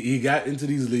with them. He got into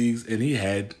these leagues, and he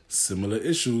had similar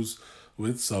issues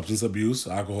with substance abuse,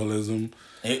 alcoholism.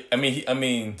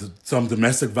 Some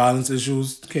domestic violence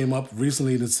issues came up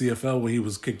recently in the CFL when he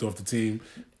was kicked off the team,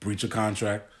 breach of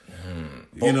contract.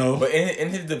 But in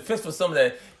his defense for some of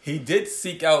that, he did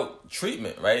seek out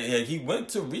treatment, right? He went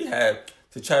to rehab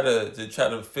to try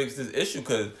to fix this issue,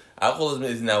 because alcoholism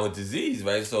is now a disease,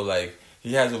 right? So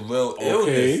he has a real illness.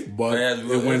 Okay, but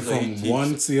it went from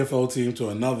one CFL team to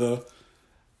another,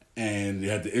 and you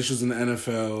had the issues in the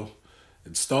NFL.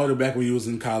 It started back when he was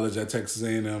in college at Texas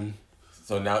A&M.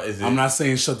 So now is it? I'm not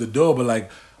saying shut the door,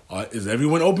 but is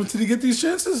everyone open to get these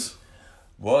chances?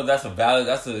 Well, that's a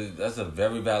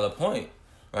very valid point.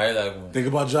 right? Like think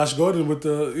about Josh Gordon with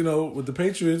the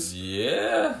Patriots.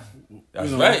 Yeah.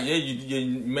 That's right. Yeah,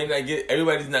 you may not get.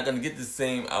 Everybody's not going to get the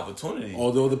same opportunity.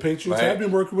 Although the Patriots have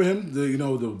been working with him,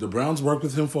 the Browns worked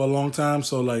with him for a long time.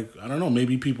 So like I don't know,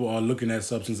 maybe people are looking at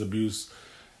substance abuse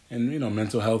and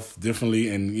mental health differently,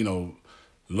 and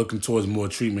looking towards more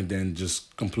treatment than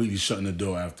just completely shutting the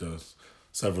door after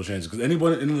several changes. Because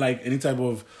anyone in like any type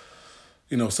of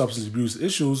substance abuse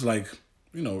issues, like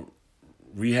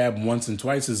rehab once and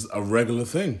twice is a regular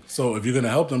thing. So if you're gonna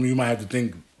help them, you might have to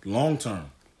think long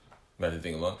term. Rather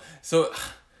think along. So,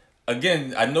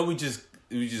 again, I know we just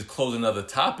closed another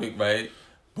topic, right?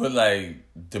 But like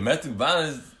domestic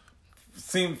violence,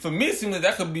 seems like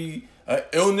that could be an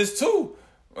illness too,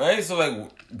 right? So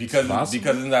like because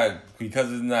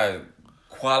it's not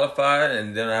qualified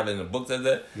and they don't have it in the books as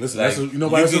that. Listen,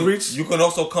 that's reach. You can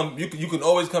also come. You can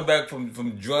always come back from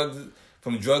drugs.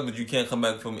 But you can't come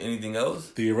back from anything else.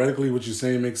 Theoretically, what you're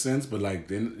saying makes sense, but like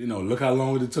then look how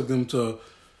long it took them to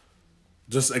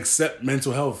just accept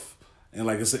mental health, and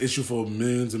like it's an issue for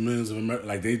millions and millions of Americans.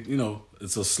 Like they,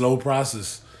 it's a slow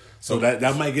process. So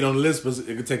that might get on the list, but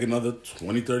it could take another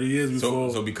 20, 30 years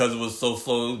before. So because it was so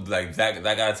slow, like that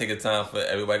gotta take a time for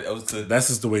everybody else to. That's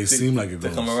just the way it seemed like it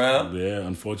goes. To come around. Yeah,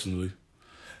 unfortunately.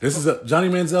 This is Johnny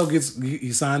Manziel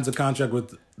he signs a contract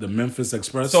with the Memphis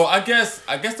Express. So I guess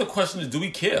the question is, do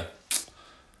we care?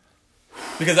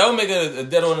 Because that would make a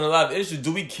dead on a lot of issues.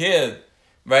 Do we care?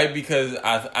 Right, because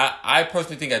I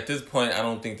personally think at this point I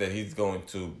don't think that he's going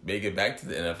to make it back to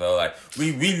the NFL. Like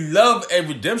we love a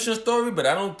redemption story, but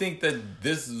I don't think that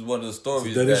this is one of the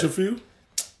stories. Is that issue for you?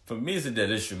 For me, it's a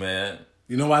dead issue, man.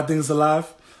 You know why I think it's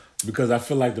alive? Because I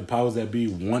feel like the powers that be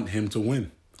want him to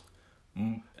win,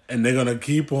 and they're gonna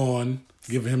keep on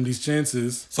giving him these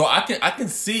chances. So I can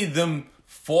see them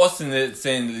forcing it,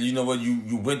 saying, you know what,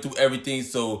 you went through everything,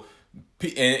 so.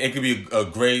 And it could be a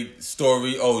great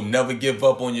story. Oh, never give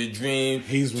up on your dream.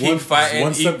 He's fighting,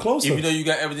 one step closer. Even though you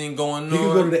got everything going on. He can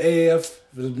go to the AAF,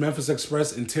 the Memphis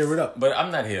Express, and tear it up. But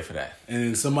I'm not here for that.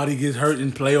 And somebody gets hurt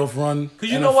in playoff run.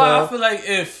 Because you know why? I feel like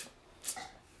if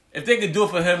they could do it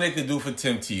for him, they could do it for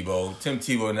Tim Tebow. Tim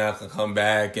Tebow now can come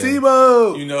back. And,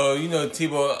 Tebow! You know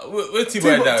Tebow. Where's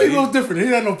Tebow at now? Tebow's different. He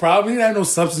had no problem. He had no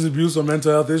substance abuse or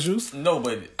mental health issues. No,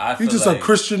 but I feel he's just a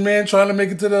Christian man trying to make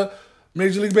it to the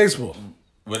Major League Baseball.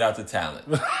 Without the talent.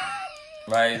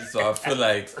 Right? So I feel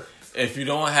like if you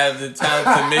don't have the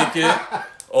talent to make it,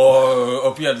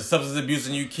 or if you have the substance abuse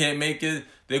and you can't make it,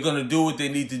 they're going to do what they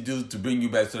need to do to bring you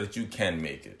back so that you can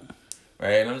make it.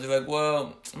 Right? And I'm just like,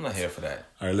 well, I'm not here for that.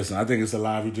 All right, listen, I think it's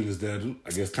alive. You think it's dead. I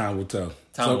guess time will tell.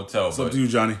 Time will tell. It's up to you,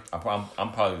 Johnny.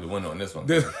 I'm probably the winner on this one.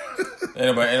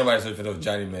 Anybody search for those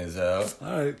Johnny Manziel.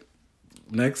 All right.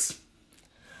 Next.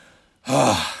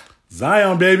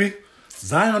 Zion, baby.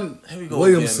 Zion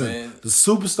Williamson, again, the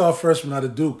superstar freshman out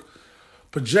of Duke,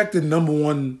 projected number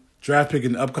 1 draft pick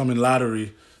in the upcoming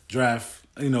lottery draft,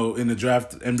 in the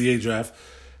draft, NBA draft.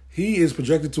 He is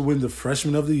projected to win the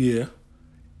Freshman of the Year,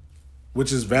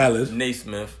 which is valid.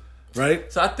 Naismith.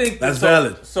 Right? So I think that's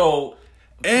valid.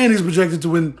 And he's projected to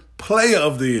win Player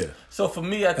of the Year. So for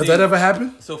me, I think... Has that ever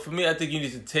happened? So for me, I think you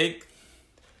need to take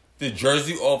the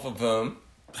jersey off of him,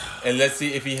 and let's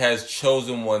see if he has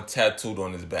chosen one tattooed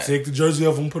on his back. Take the jersey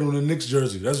off and put on the Knicks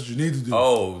jersey. That's what you need to do.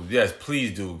 Oh yes,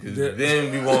 please do, because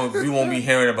then we won't be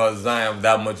hearing about Zion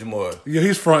that much more. Yeah,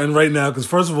 he's fronting right now because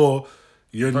first of all,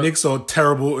 your Knicks are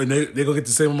terrible, and they're gonna get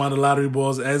the same amount of lottery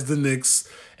balls as the Knicks.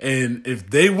 And if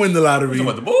they win the lottery, you talking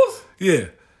about the Bulls? Yeah,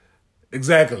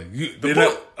 exactly.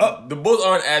 The Bulls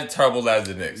aren't as terrible as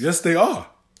the Knicks. Yes, they are.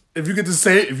 If you get the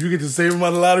same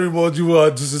amount of lottery balls, you are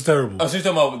just as terrible. Oh, so you're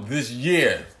talking about this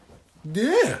year?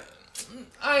 Yeah.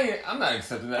 I'm not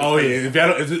accepting that. Oh yeah,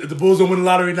 if the Bulls don't win the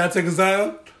lottery, not taking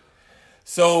Zion.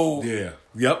 So yeah,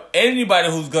 yep.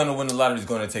 Anybody who's gonna win the lottery is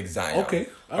gonna take Zion. Okay,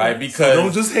 right? Because so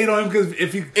don't just hate on him because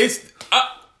if he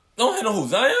don't hate on who,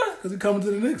 Zion, because he coming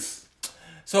to the Knicks.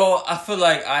 So I feel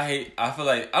like I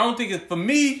don't think it's, for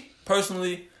me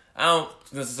personally, I don't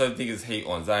necessarily think it's hate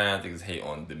on Zion. I think it's hate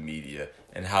on the media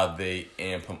and how they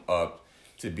amp him up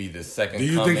to be the second. Do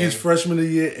you think he's Freshman of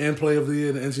the Year and Player of the Year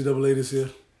in the NCAA this year?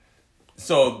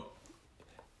 So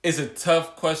it's a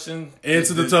tough question.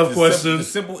 Answer the tough question. The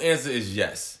simple answer is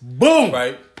yes. Boom.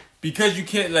 Right? Because you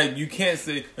can't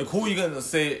say who are you gonna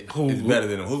say is better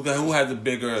than him? Who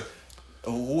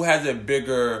has a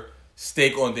bigger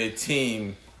stake on their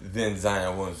team than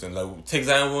Zion Williamson? Like take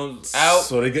Zion Williamson out.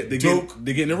 So they're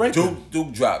getting it right.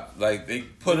 Duke dropped. Like they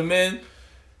put him in.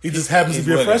 He just happens to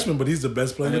be a freshman, but he's the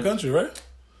best player in the country, right?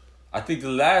 I think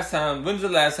when's the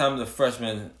last time the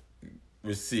freshman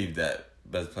received that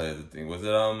best player of the thing? Was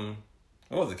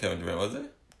it Kevin Durant, was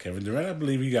it? Kevin Durant, I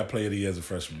believe he got Player of the Year as a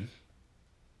freshman.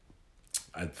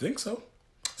 I think so.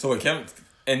 So what, Kevin?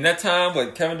 In that time,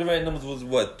 what Kevin Durant numbers was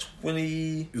what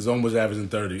 20? His own was averaging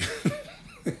 30.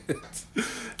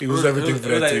 He was everything for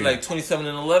that team. Like 27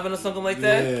 and 11 or something like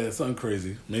that. Yeah, something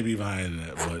crazy. Maybe even higher than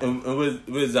that.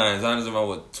 But with Zion, Zion's around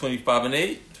what 25 and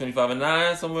 8, 25 and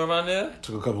 9, somewhere around there.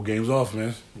 Took a couple games off,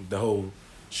 man. With the whole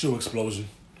shoe explosion.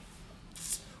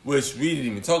 Which we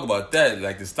didn't even talk about that,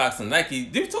 like the stocks of Nike.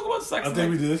 Did we talk about the stocks? I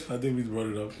think we did. I think we brought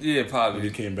it up. Yeah, probably. When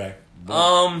he came back.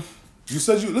 But you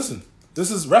said listen.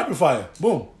 This is rapid fire.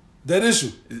 Boom. Dead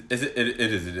issue. It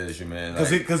is a dead issue, man.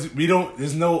 Because we don't.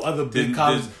 There's no other big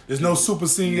college. There's no super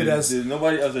senior. There's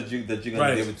nobody else that you're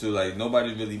gonna give it to. Like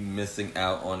nobody's really missing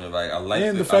out on it. Like I like.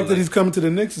 And the fact that he's coming to the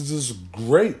Knicks is just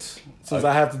great. Since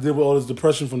I have to deal with all this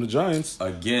depression from the Giants,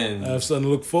 again, I have something to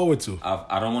look forward to.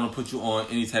 I don't want to put you on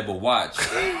any type of watch,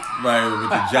 right? With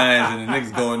the Giants and the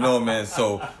Knicks going on, man.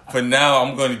 So for now,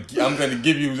 I'm gonna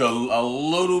give you a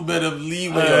little bit of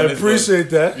leeway. I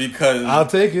appreciate that because I'll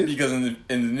take it because in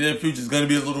the near future it's gonna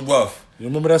be a little rough. You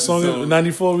remember that song in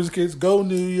 '94 with kids? Go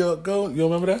New York, go. You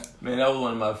remember that? Man, that was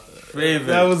one of my favorite.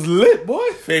 That was lit, boy.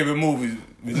 Favorite movies.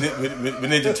 With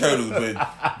Ninja Turtles,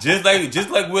 but just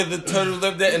like where the turtles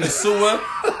lived at in the sewer,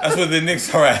 that's where the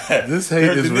Knicks are at. This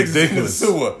hate is ridiculous. In the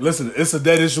sewer. Listen, it's a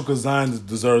dead issue because Zion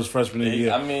deserves Freshman of the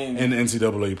Year. I mean, and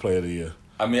NCAA Player of the Year.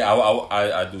 I mean,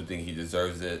 I do think he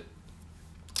deserves it,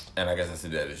 and I guess that's a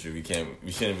dead issue.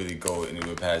 We shouldn't really go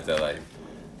anywhere past that. Like,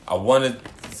 I want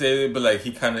to say it, but like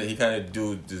he kind of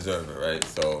do deserve it, right?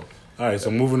 So, all right. So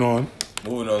moving on.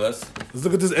 Let's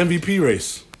look at this MVP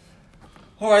race.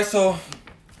 All right, so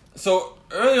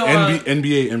early on,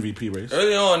 NBA MVP race.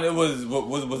 Early on, it was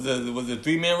a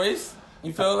 3-man race.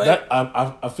 You feel like that?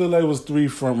 I feel like it was 3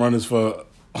 front runners for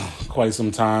quite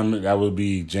some time. That would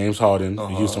be James Harden, the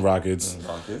Houston Rockets,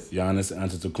 Giannis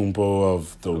Antetokounmpo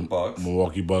of the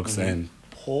Milwaukee Bucks, and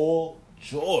Paul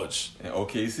George and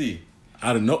OKC.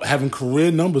 I don't know, having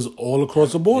career numbers all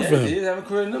across the board for him. He is having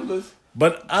career numbers.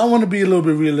 But I want to be a little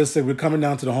bit realistic. We're coming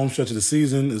down to the home stretch of the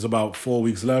season. There's about 4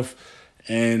 weeks left,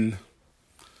 and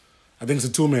I think it's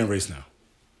a 2-man race now.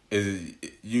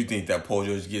 You think that Paul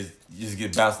George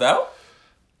gets bounced out?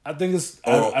 I think it's.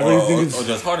 I really think it's. Or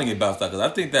does Harden get bounced out? Because I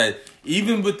think that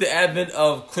even with the advent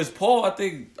of Chris Paul, I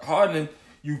think Harden,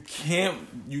 you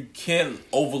can't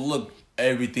overlook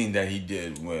everything that he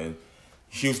did when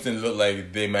Houston looked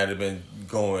like they might have been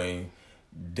going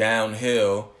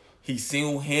downhill. He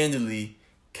single-handedly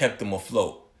kept them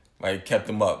afloat, right? Kept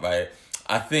them up, right?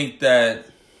 I think that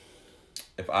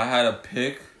if I had a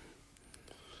pick,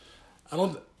 I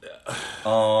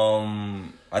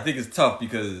think it's tough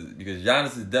because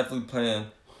Giannis is definitely playing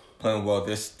well.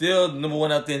 They're still number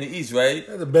 1 out there in the East, right?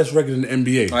 They're the best record in the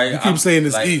NBA. Right? You keep saying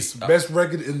this East. Best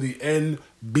record in the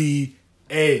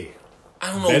NBA.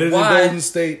 I don't know better why. Than Golden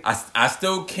State. I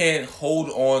still can't hold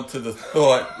on to the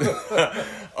thought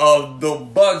of the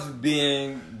Bucks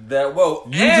being that well.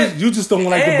 You just don't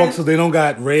like the Bucks because they don't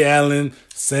got Ray Allen,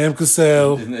 Sam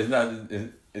Cassell.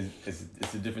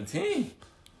 It's a different team.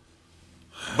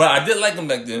 But I did like them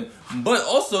back then. But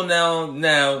also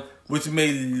now, which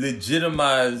may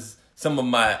legitimize some of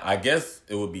my, I guess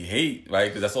it would be hate, right?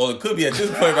 Because that's all it could be at this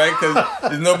point, right? Because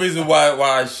there's no reason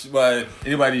why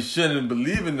anybody shouldn't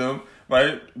believe in them,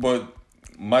 right? But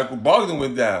Michael Brogdon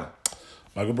went down.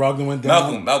 Malcolm Brogdon went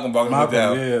down. Malcolm Brogdon went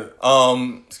down.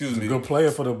 Yeah. Excuse me. Good player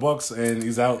for the Bucks, and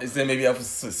he's out. Is that maybe out for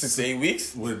 6 to 8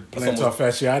 weeks with plantar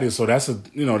fasciitis? So that's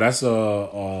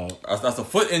a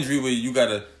foot injury where you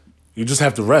gotta. You just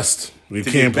have to rest. You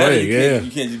can't play.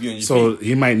 You can't just be on your feet. So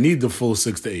he might need the full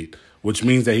 6 to 8, which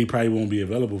means that he probably won't be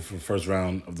available for the first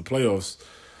round of the playoffs.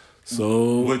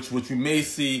 So which we may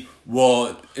see.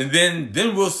 Well, and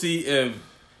then we'll see if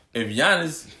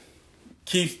Giannis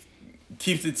keeps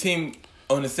the team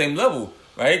on the same level,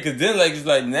 right? Because then it's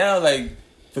like now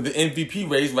for the MVP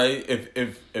race, right?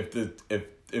 If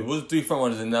it was 3 front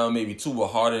runners and now maybe 2 were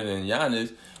Harden and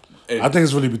Giannis. I think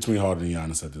it's really between Harden and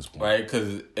Giannis at this point, right?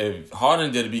 Because if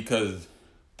Harden did it because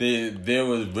they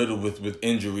was riddled with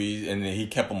injuries and then he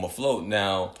kept them afloat.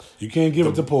 Now you can't give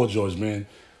it to Paul George, man.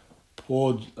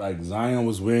 Zion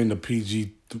was wearing the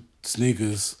PG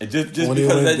sneakers, and just because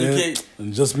of that, you can't.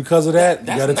 And just because of that, you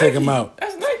got to take him out.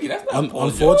 That's Nike. That's not Paul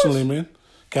unfortunately, George. Man.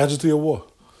 Casualty of war.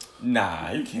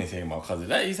 Nah, you can't take him out because of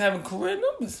that. He's having career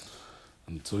numbers.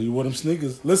 Until you wore them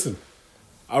sneakers. Listen,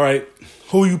 all right,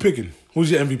 who are you picking? Who's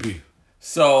your MVP?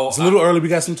 So it's a little early. We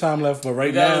got some time left, but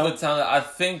right now, I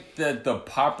think that the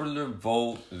popular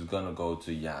vote is gonna go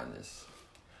to Giannis.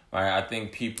 Right? I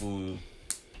think people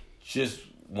just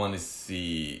want to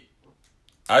see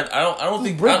I don't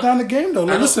think break down the game though.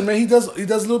 Like, listen, man, he does a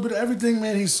little bit of everything,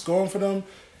 man. He's scoring for them.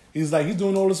 He's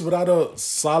doing all this without a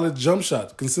solid jump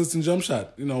shot, consistent jump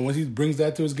shot. You know, when he brings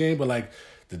that to his game, but like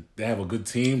they have a good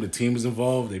team. The team is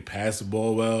involved. They pass the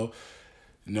ball well.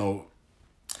 You know.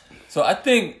 So I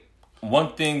think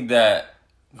one thing that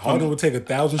Harden would take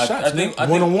 1,000 shots. I think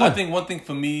one-on-one. I think one thing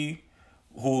for me,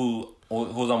 who's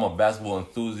I'm a basketball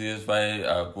enthusiast, right?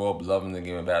 I grew up loving the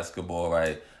game of basketball,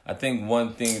 right? I think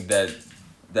one thing that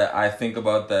I think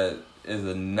about that is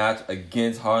a notch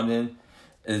against Harden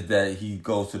is that he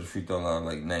goes to the free throw line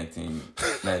like 19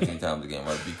 times a game,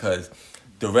 right? Because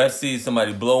the ref sees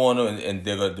somebody blow on him and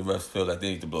the refs feel like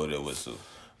they need to blow their whistle,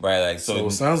 right? Like so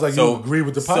it sounds like you agree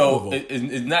with the popular vote.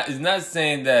 It's not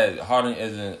saying that Harden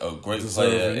isn't a great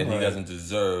player and he doesn't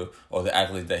deserve all the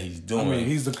accolades that he's doing. I mean,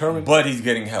 he's the current, but he's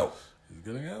getting help. He's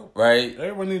getting help, right?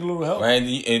 Everyone needs a little help, right?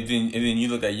 And then you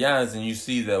look at Giannis and you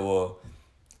see that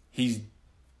he's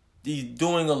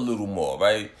doing a little more,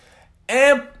 right?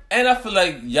 And I feel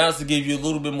like Giannis gave you a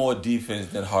little bit more defense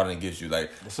than Harden gives you.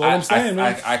 Like that's what I'm saying,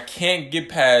 man. I can't get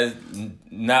past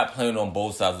not playing on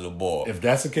both sides of the ball. If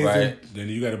that's the case, right? then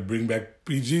you got to bring back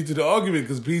PG to the argument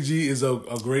because PG is a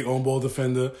great on-ball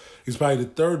defender. He's probably the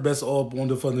third best on-ball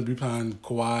defender behind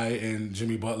Kawhi and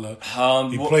Jimmy Butler.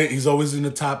 He's always in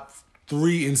the top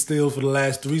 3 in steals for the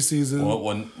last 3 seasons.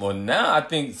 Well, now I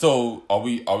think so. Are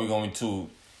we going to?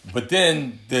 But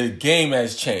then the game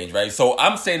has changed, right? So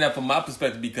I'm saying that from my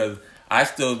perspective because I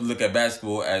still look at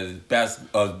basketball as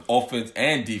offense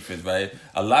and defense, right?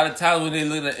 A lot of times when they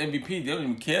look at MVP, they don't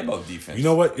even care about defense. You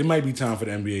know what? It might be time for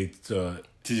the NBA to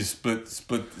just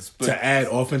split to add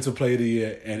Offensive Player of the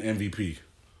Year and MVP.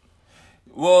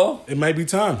 Well, it might be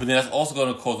time. But then that's also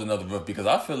going to cause another rift because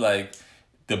I feel like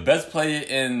the best player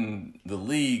in the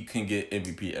league can get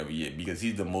MVP every year because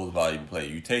he's the most valuable player.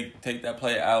 You take that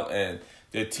player out and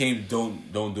their teams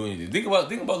don't do anything. Think about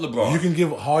LeBron. You can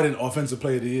give Harden Offensive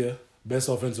Player of the Year, best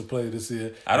offensive player this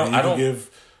year. I don't give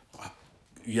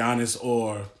Giannis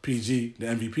or PG the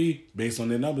MVP based on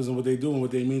their numbers and what they do and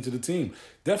what they mean to the team.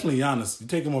 Definitely Giannis. You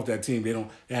take him off that team,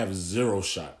 they have 0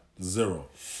 shot. 0.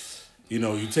 You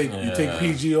know, you take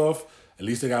PG off, at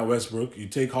least they got Westbrook. You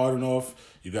take Harden off,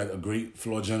 you got a great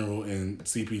floor general in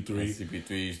CP3. CP3,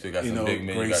 you still got some big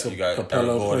men. You got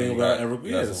Capella playing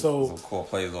Eric, some core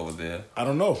players over there. I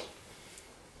don't know.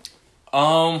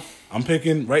 I'm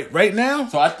picking right now.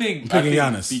 So I think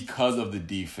Giannis because of the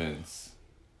defense.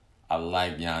 I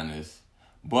like Giannis,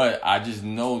 but I just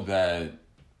know that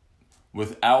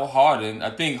without Harden, I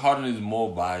think Harden is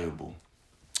more valuable.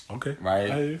 Okay,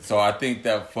 right. So I think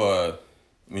that for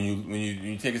when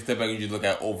you take a step back and you look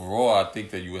at overall, I think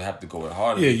that you would have to go with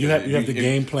Harden. Yeah, you have the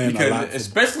game plan because a lot.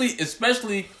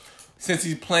 Especially since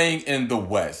he's playing in the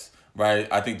West, right?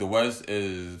 I think the West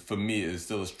is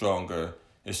still stronger.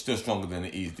 It's still stronger than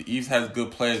the East. The East has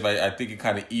good players, right? I think it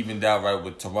kind of evened out, right,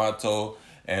 with Toronto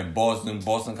and Boston.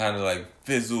 Boston kind of like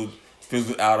fizzled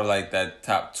out of like that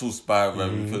top 2 spot,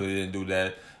 right? We feel they didn't do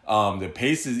that. The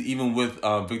Pacers, even with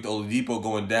Victor Oladipo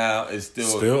going down, is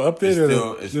still up there.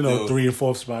 It's 3 and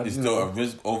 4 spot. It's still a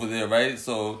risk over there, right?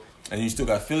 So, and you still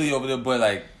got Philly over there, but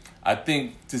like I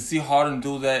think to see Harden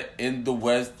do that in the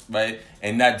West, right,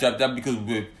 and not drop down because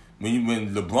when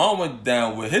LeBron went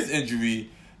down with his injury,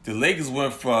 the Lakers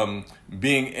went from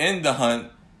being in the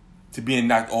hunt to being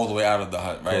knocked all the way out of the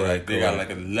hunt, right? Correct, like they got like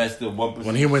a less than 1%.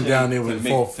 When he went down, they went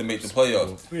to make the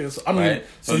playoffs. Yeah, I mean, right?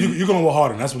 so you're going with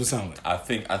Harden. That's what it sounds like. I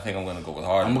think I'm going to go with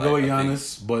Harden. I'm going to go with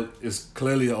Giannis, but it's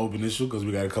clearly an open issue because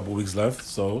we got a couple weeks left.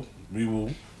 So we will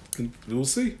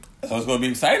see. So it's going to be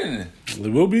exciting then.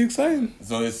 It will be exciting.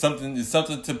 So it's something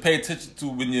to pay attention to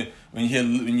when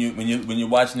you're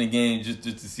watching the game just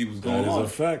to see what's going on. That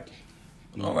is a fact.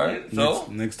 All right. So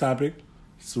next topic,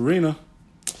 Serena.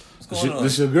 What's going on?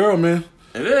 This your girl, man.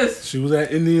 It is. She was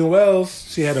at Indian Wells.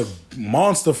 She had a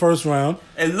monster first round.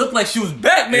 It looked like she was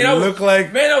back, man. I was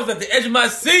at the edge of my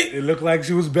seat. It looked like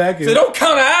she was back. So don't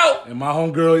count her out. And my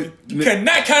homegirl, you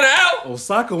cannot count her out.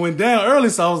 Osaka went down early,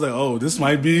 so I was like, oh, this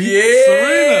might be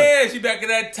Serena. Yeah, she back in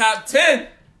that top 10.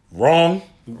 Wrong.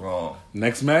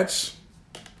 Next match.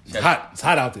 It's hot. It's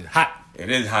hot out there. Hot. It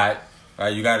is hot.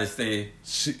 Right, you got to stay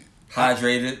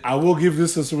hydrated. I will give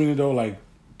this to Serena, though, like,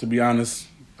 to be honest,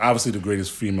 obviously the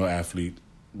greatest female athlete,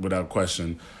 without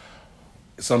question.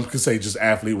 Some could say just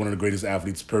athlete, one of the greatest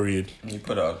athletes, period. You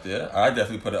put her up there. I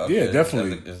definitely put her up there. Yeah,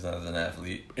 definitely. As an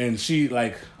athlete. And she,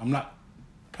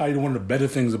 probably one of the better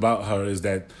things about her is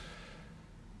that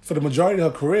for the majority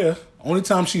of her career, only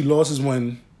time she lost is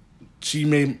when she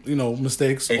made,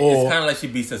 mistakes. It's kind of like she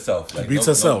beats herself. Like,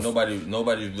 herself. Nobody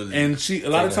really. And a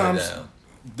lot of times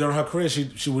during her career,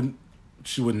 she would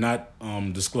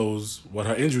not disclose what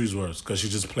her injuries were because she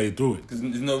just played through it. Because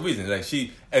there's no reason. Like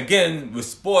again, with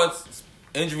sports,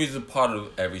 injuries are part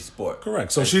of every sport.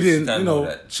 Correct. So she didn't.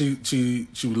 She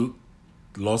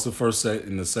lost the first set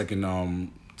in the second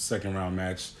round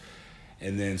match,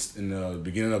 and then in the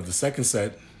beginning of the second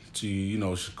set, she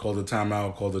called the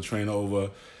timeout, called the trainer over,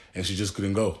 and she just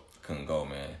couldn't go. Couldn't go,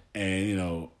 man.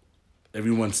 And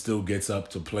everyone still gets up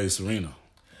to play Serena.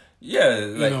 Yeah,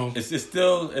 like it's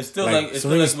still like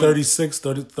Serena's 36,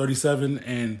 37,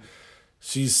 and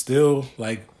she's still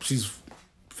she's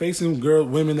facing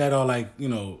women that are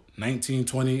 19,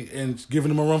 20, and giving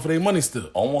them a run for their money still.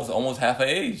 Almost half her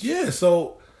age. Yeah,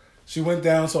 so she went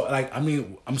down. So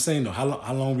I'm saying though, how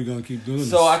long are we gonna keep doing this?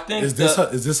 So I think is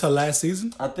this her last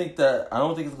season? I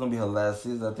don't think it's gonna be her last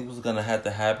season. I think what's gonna have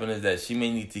to happen is that she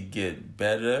may need to get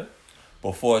better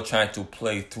before trying to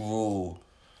play through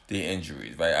the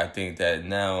injuries, right? I think that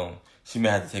now she may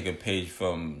have to take a page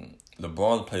from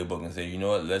LeBron's playbook and say, you know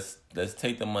what, let's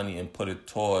take the money and put it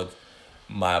towards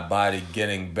my body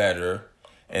getting better,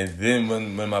 and then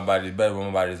when my body's better, when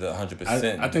my body's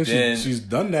 100%, I think she's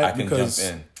done that. I can jump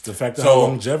in. The fact that her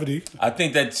longevity. I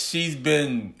think that she's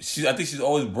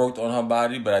always worked on her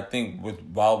body, but I think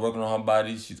while working on her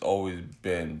body, she's always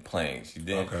been playing. She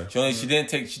took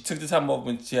the time off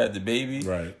when she had the baby.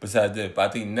 Right. Besides that, but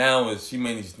I think now she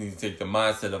may just need to take the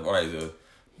mindset of, all right,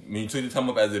 when you took the time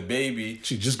off as a baby,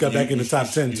 she just got back in the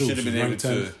top 10 too. You should have been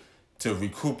able to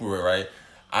recuperate, right?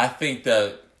 I think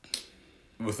that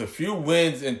with a few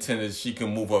wins in tennis, she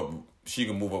can move up. She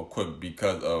can move up quick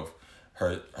because of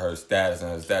her status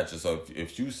and her stature. So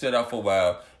if you sit out for a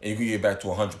while and you can get back to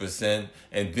 100%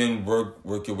 and then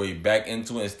work your way back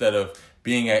into it instead of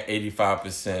being at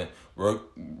 85%,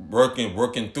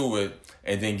 working through it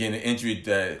and then getting an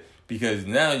injury because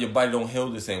now your body don't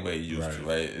heal the same way it used to,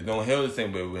 right? It don't heal the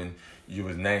same way when you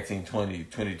was 19, 20,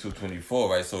 22, 24,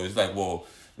 right? So it's like, well,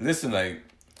 listen,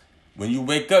 when you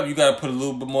wake up, you gotta put a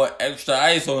little bit more extra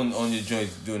ice on your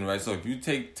joints doing it, right? So if you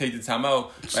take the time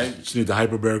out, right? She need the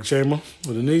hyperbaric chamber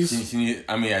with the knees. She need,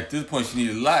 at this point, she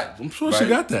need a lot. I'm sure she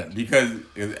got that. Because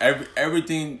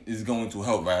everything is going to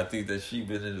help, right? I think that she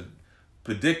been in a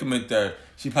predicament that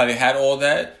she probably had all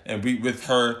that, and with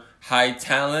her high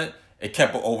talent, it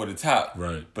kept her over the top.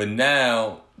 Right. But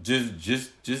now,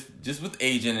 just with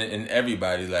aging and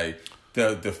everybody,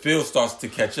 the field starts to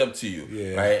catch up to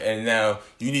you, right? And now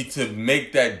you need to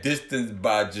make that distance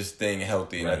by just staying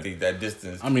healthy. And I think that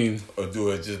distance, or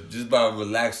do it just by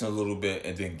relaxing a little bit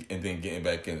and then getting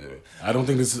back into it. I don't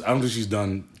think she's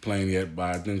done playing yet,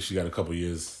 but I think she got a couple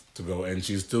years to go, and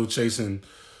she's still chasing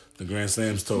the Grand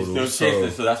Slams total. She's still chasing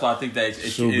it, so that's why I think that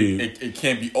it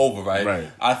can't be over, right? Right.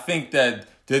 I think that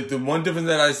the one difference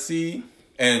that I see,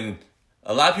 and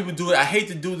a lot of people do it. I hate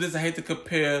to do this. I hate to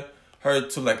compare her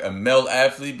to a male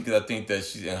athlete because I think that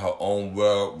she's in her own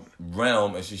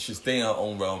realm and she should stay in her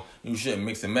own realm. You shouldn't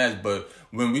mix and match. But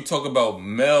when we talk about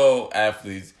male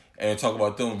athletes and talk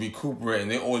about them recuperating,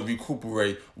 they always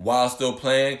recuperate while still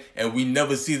playing, and we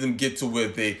never see them get to where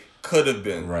they could have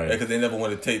been, right? Because they never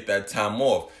want to take that time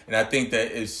off. And I think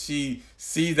that if she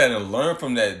sees that and learn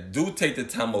from that, do take the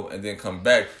time off and then come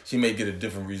back, she may get a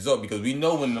different result, because we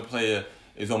know when the player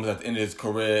is almost at the end of his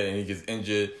career and he gets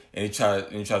injured and he tries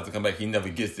to come back, he never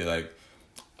gets there.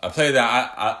 A player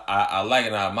that I like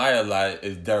and I admire a lot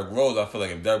is Derrick Rose. I feel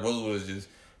like if Derrick Rose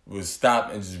would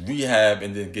stop and just rehab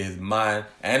and then get his mind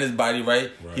and his body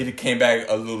right, he'd have came back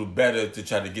a little better to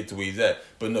try to get to where he's at.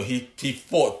 But no, he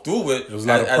fought through it. There was a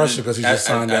lot of pressure because he just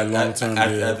signed that long-term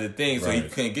deal. As the thing, so he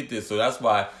couldn't get there. So that's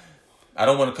why I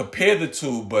don't want to compare the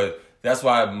two, but that's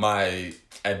why my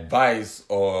advice,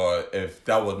 or if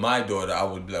that was my daughter, I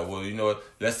would be like, well, you know what,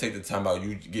 let's take the time out,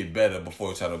 you get better before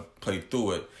you try to play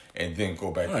through it and then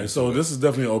go back. All right, so this is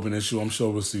definitely an open issue. I'm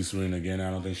sure we'll see Serena again. I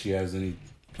don't think she has any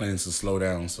plans to slow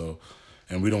down,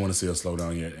 and we don't want to see her slow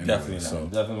down yet. Anyway,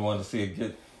 definitely want to see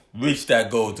her reach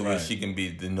that goal to where she can be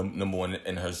the number one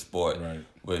in her sport,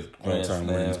 with Grand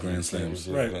Slams,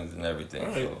 and everything. All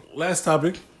right. So. Last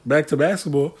topic, back to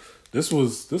basketball. This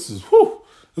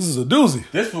is a doozy.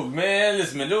 Listen, man,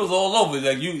 it was all over.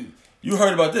 You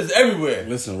heard about this everywhere.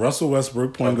 Listen, Russell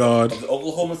Westbrook, point guard of the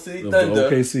Oklahoma City Thunder,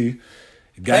 OKC,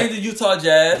 playing the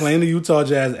Utah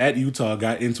Jazz at Utah,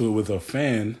 got into it with a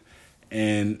fan,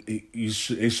 and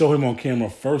they show him on camera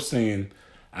first saying,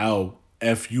 "I'll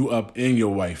F you up and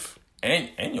your wife." And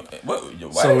your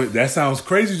wife? So that sounds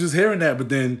crazy just hearing that, but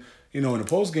then, in the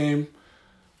post-game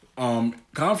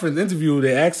conference interview,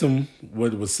 they asked him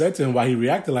what was said to him, why he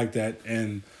reacted like that,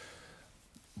 and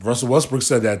Russell Westbrook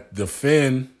said that the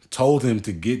fan told him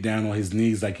to get down on his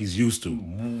knees like he's used to.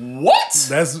 What?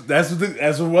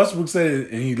 That's what Westbrook said,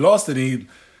 and he lost it. He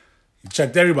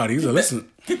checked everybody. He's like, listen,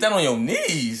 get that on your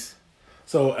knees.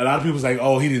 So a lot of people's like,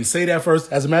 oh, he didn't say that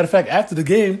first. As a matter of fact, after the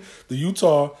game, the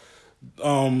Utah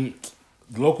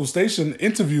local station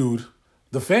interviewed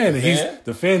the fan, and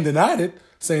the fan denied it,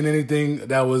 saying anything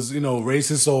that was,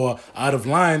 racist or out of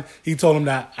line. He told him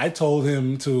that I told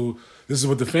him to. This is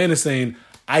what the fan is saying: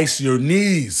 ice your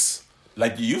knees,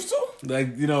 like you used to.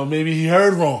 Like maybe he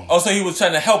heard wrong. Oh, so he was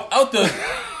trying to help out the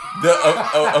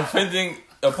offending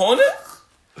opponent.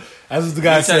 As the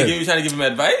guy said, you trying to give him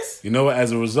advice.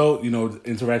 As a result,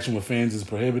 interaction with fans is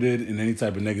prohibited in any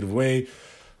type of negative way.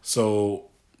 So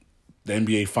the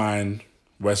NBA fined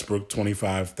Westbrook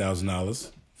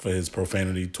 $25,000 for his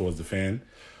profanity towards the fan.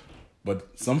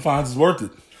 But some fines is worth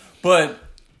it. But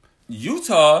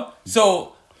Utah,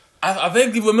 so I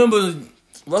think you remember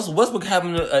Russell Westbrook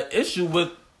having an issue with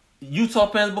Utah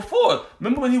fans before.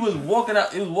 Remember when he was walking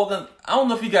out? He was walking. I don't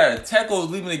know if he got a tackle or was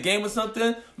leaving the game or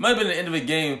something. Might have been the end of the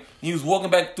game. He was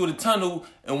walking back through the tunnel,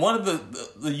 and one of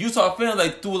the Utah fans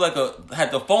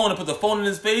had the phone and put the phone in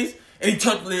his face, and he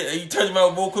turned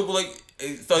around real quick,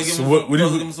 started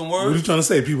giving him some words. What are you trying to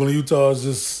say? People in Utah is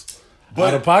just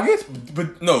out of pocket?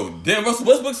 But no, didn't Russell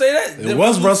Westbrook say that? It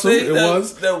was Russell. It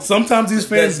was. Sometimes these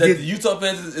fans get the Utah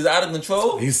fans is out of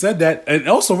control. He said that, and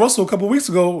also Russell a couple of weeks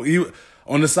ago,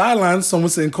 on the sidelines, someone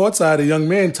sitting courtside, a young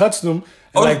man touched him.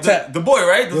 The boy,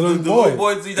 right? The little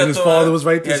boy. And his father was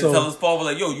right there. He had to tell his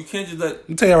father, yo, you can't just let... Let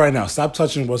me tell you right now, stop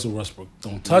touching Russell Westbrook.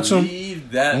 Don't touch him.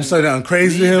 Don't say nothing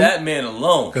crazy to him. Leave that man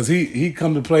alone. Because he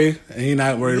come to play, and he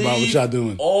not worried about what y'all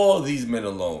doing. All these men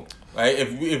alone. Right?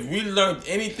 If we learned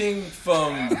anything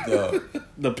from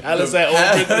the Palace at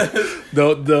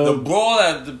Old the brawl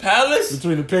at the Palace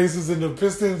between the Pacers and the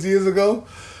Pistons years ago.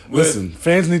 Listen,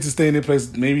 fans need to stay in their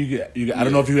place. Maybe you I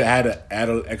don't know if you could add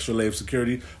an extra layer of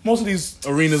security. Most of these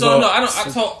arenas are. No, I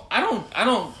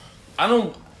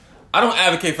don't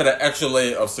advocate for that extra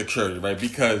layer of security, right?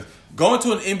 Because going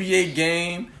to an NBA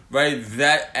game, right,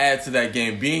 that adds to that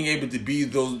game. Being able to be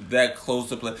that close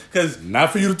to play, because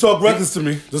not for you to talk reckless to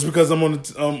me just because I'm on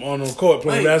the court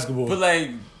playing basketball. But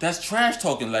that's trash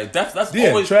talking. That's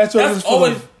always trash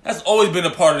talking. That's always been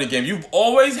a part of the game. You've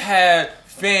always had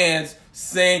fans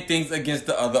saying things against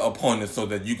the other opponent so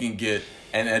that you can get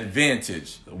an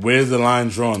advantage. Where's the line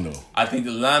drawn, though? I think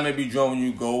the line may be drawn when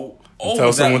you go over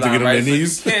tell someone that line, to get on their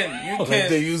knees. So you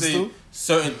can't say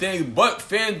certain things, but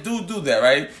fans do that,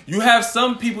 right? You have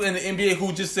some people in the NBA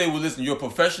who just say, well, listen, you're a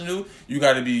professional. You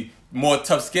got to be more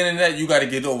tough skin than that. You got to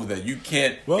get over that. You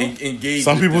can't engage.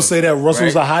 Some people them, say that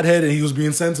Russell's a hothead and he was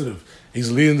being sensitive. He's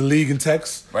leading the league in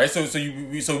texts. Right? So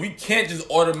we can't just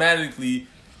automatically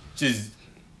just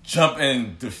jump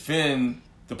and defend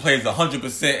the players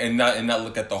 100% and not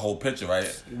look at the whole picture,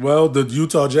 right? Well, the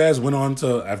Utah Jazz went on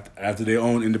to, after their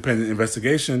own independent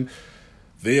investigation,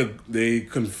 they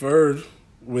conferred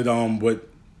with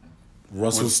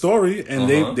Russell's story, and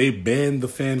they banned the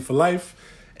fan for life.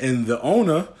 And the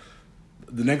owner,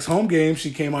 the next home game,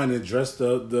 she came out and addressed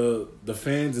the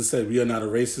fans and said, "We are not a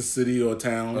racist city or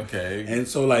town." Okay, and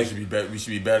so we should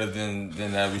be better than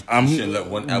that. We shouldn't let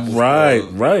one apple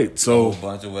right. So a whole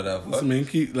bunch of whatever. But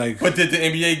did the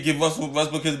NBA give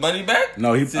Westbrook his money back?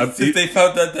 No, since they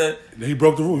felt that he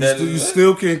broke the rule. You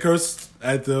still can't curse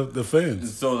at the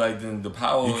fans. So then the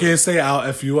power, you can't say "I'll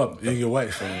f you up" in your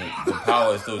wife. So the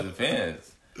power is still the fans,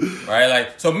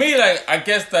 right? I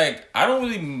guess I don't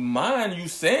really mind you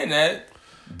saying that.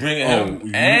 Bringing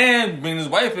him and bringing his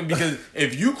wife in, because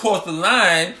if you cross the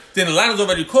line, then the line is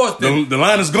already crossed. The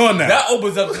line is gone now. That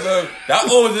opens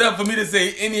it up for me to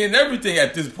say any and everything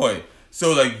at this point.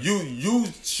 So you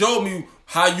showed me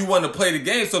how you want to play the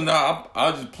game. So now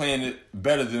I'm just playing it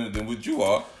better than what you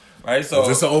are, right? So is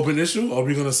this an open issue? Are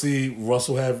we going to see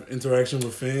Russell have interaction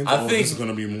with fans? I think this is going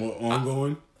to be more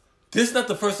ongoing. This is not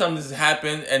the first time this has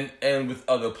happened, and with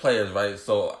other players, right?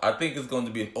 So I think it's going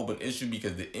to be an open issue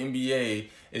because the NBA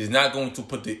is not going to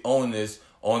put the onus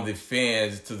on the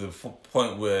fans to the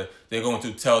point where they're going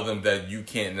to tell them that you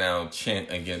can't now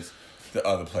chant against the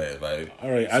other players, right? All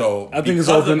right. So I think it's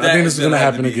open. I think this is going to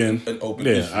happen again. An open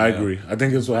issue, I agree. I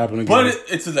think this will happen again. But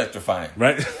it's electrifying,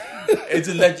 right? It's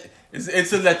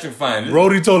electrifying.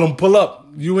 Brody told him, "Pull up.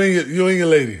 You ain't your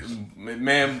ladies,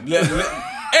 man."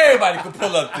 Everybody can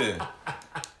pull up there.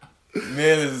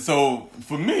 Man, so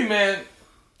for me, man,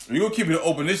 we're going to keep it an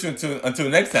open issue until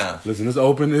next time. Listen, it's an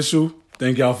open issue.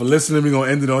 Thank y'all for listening. We're going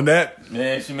to end it on that.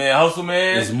 Man, it's your man, Hustle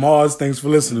Man. It's Mars. Thanks for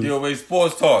listening. DOA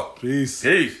Sports Talk. Peace.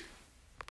 Peace.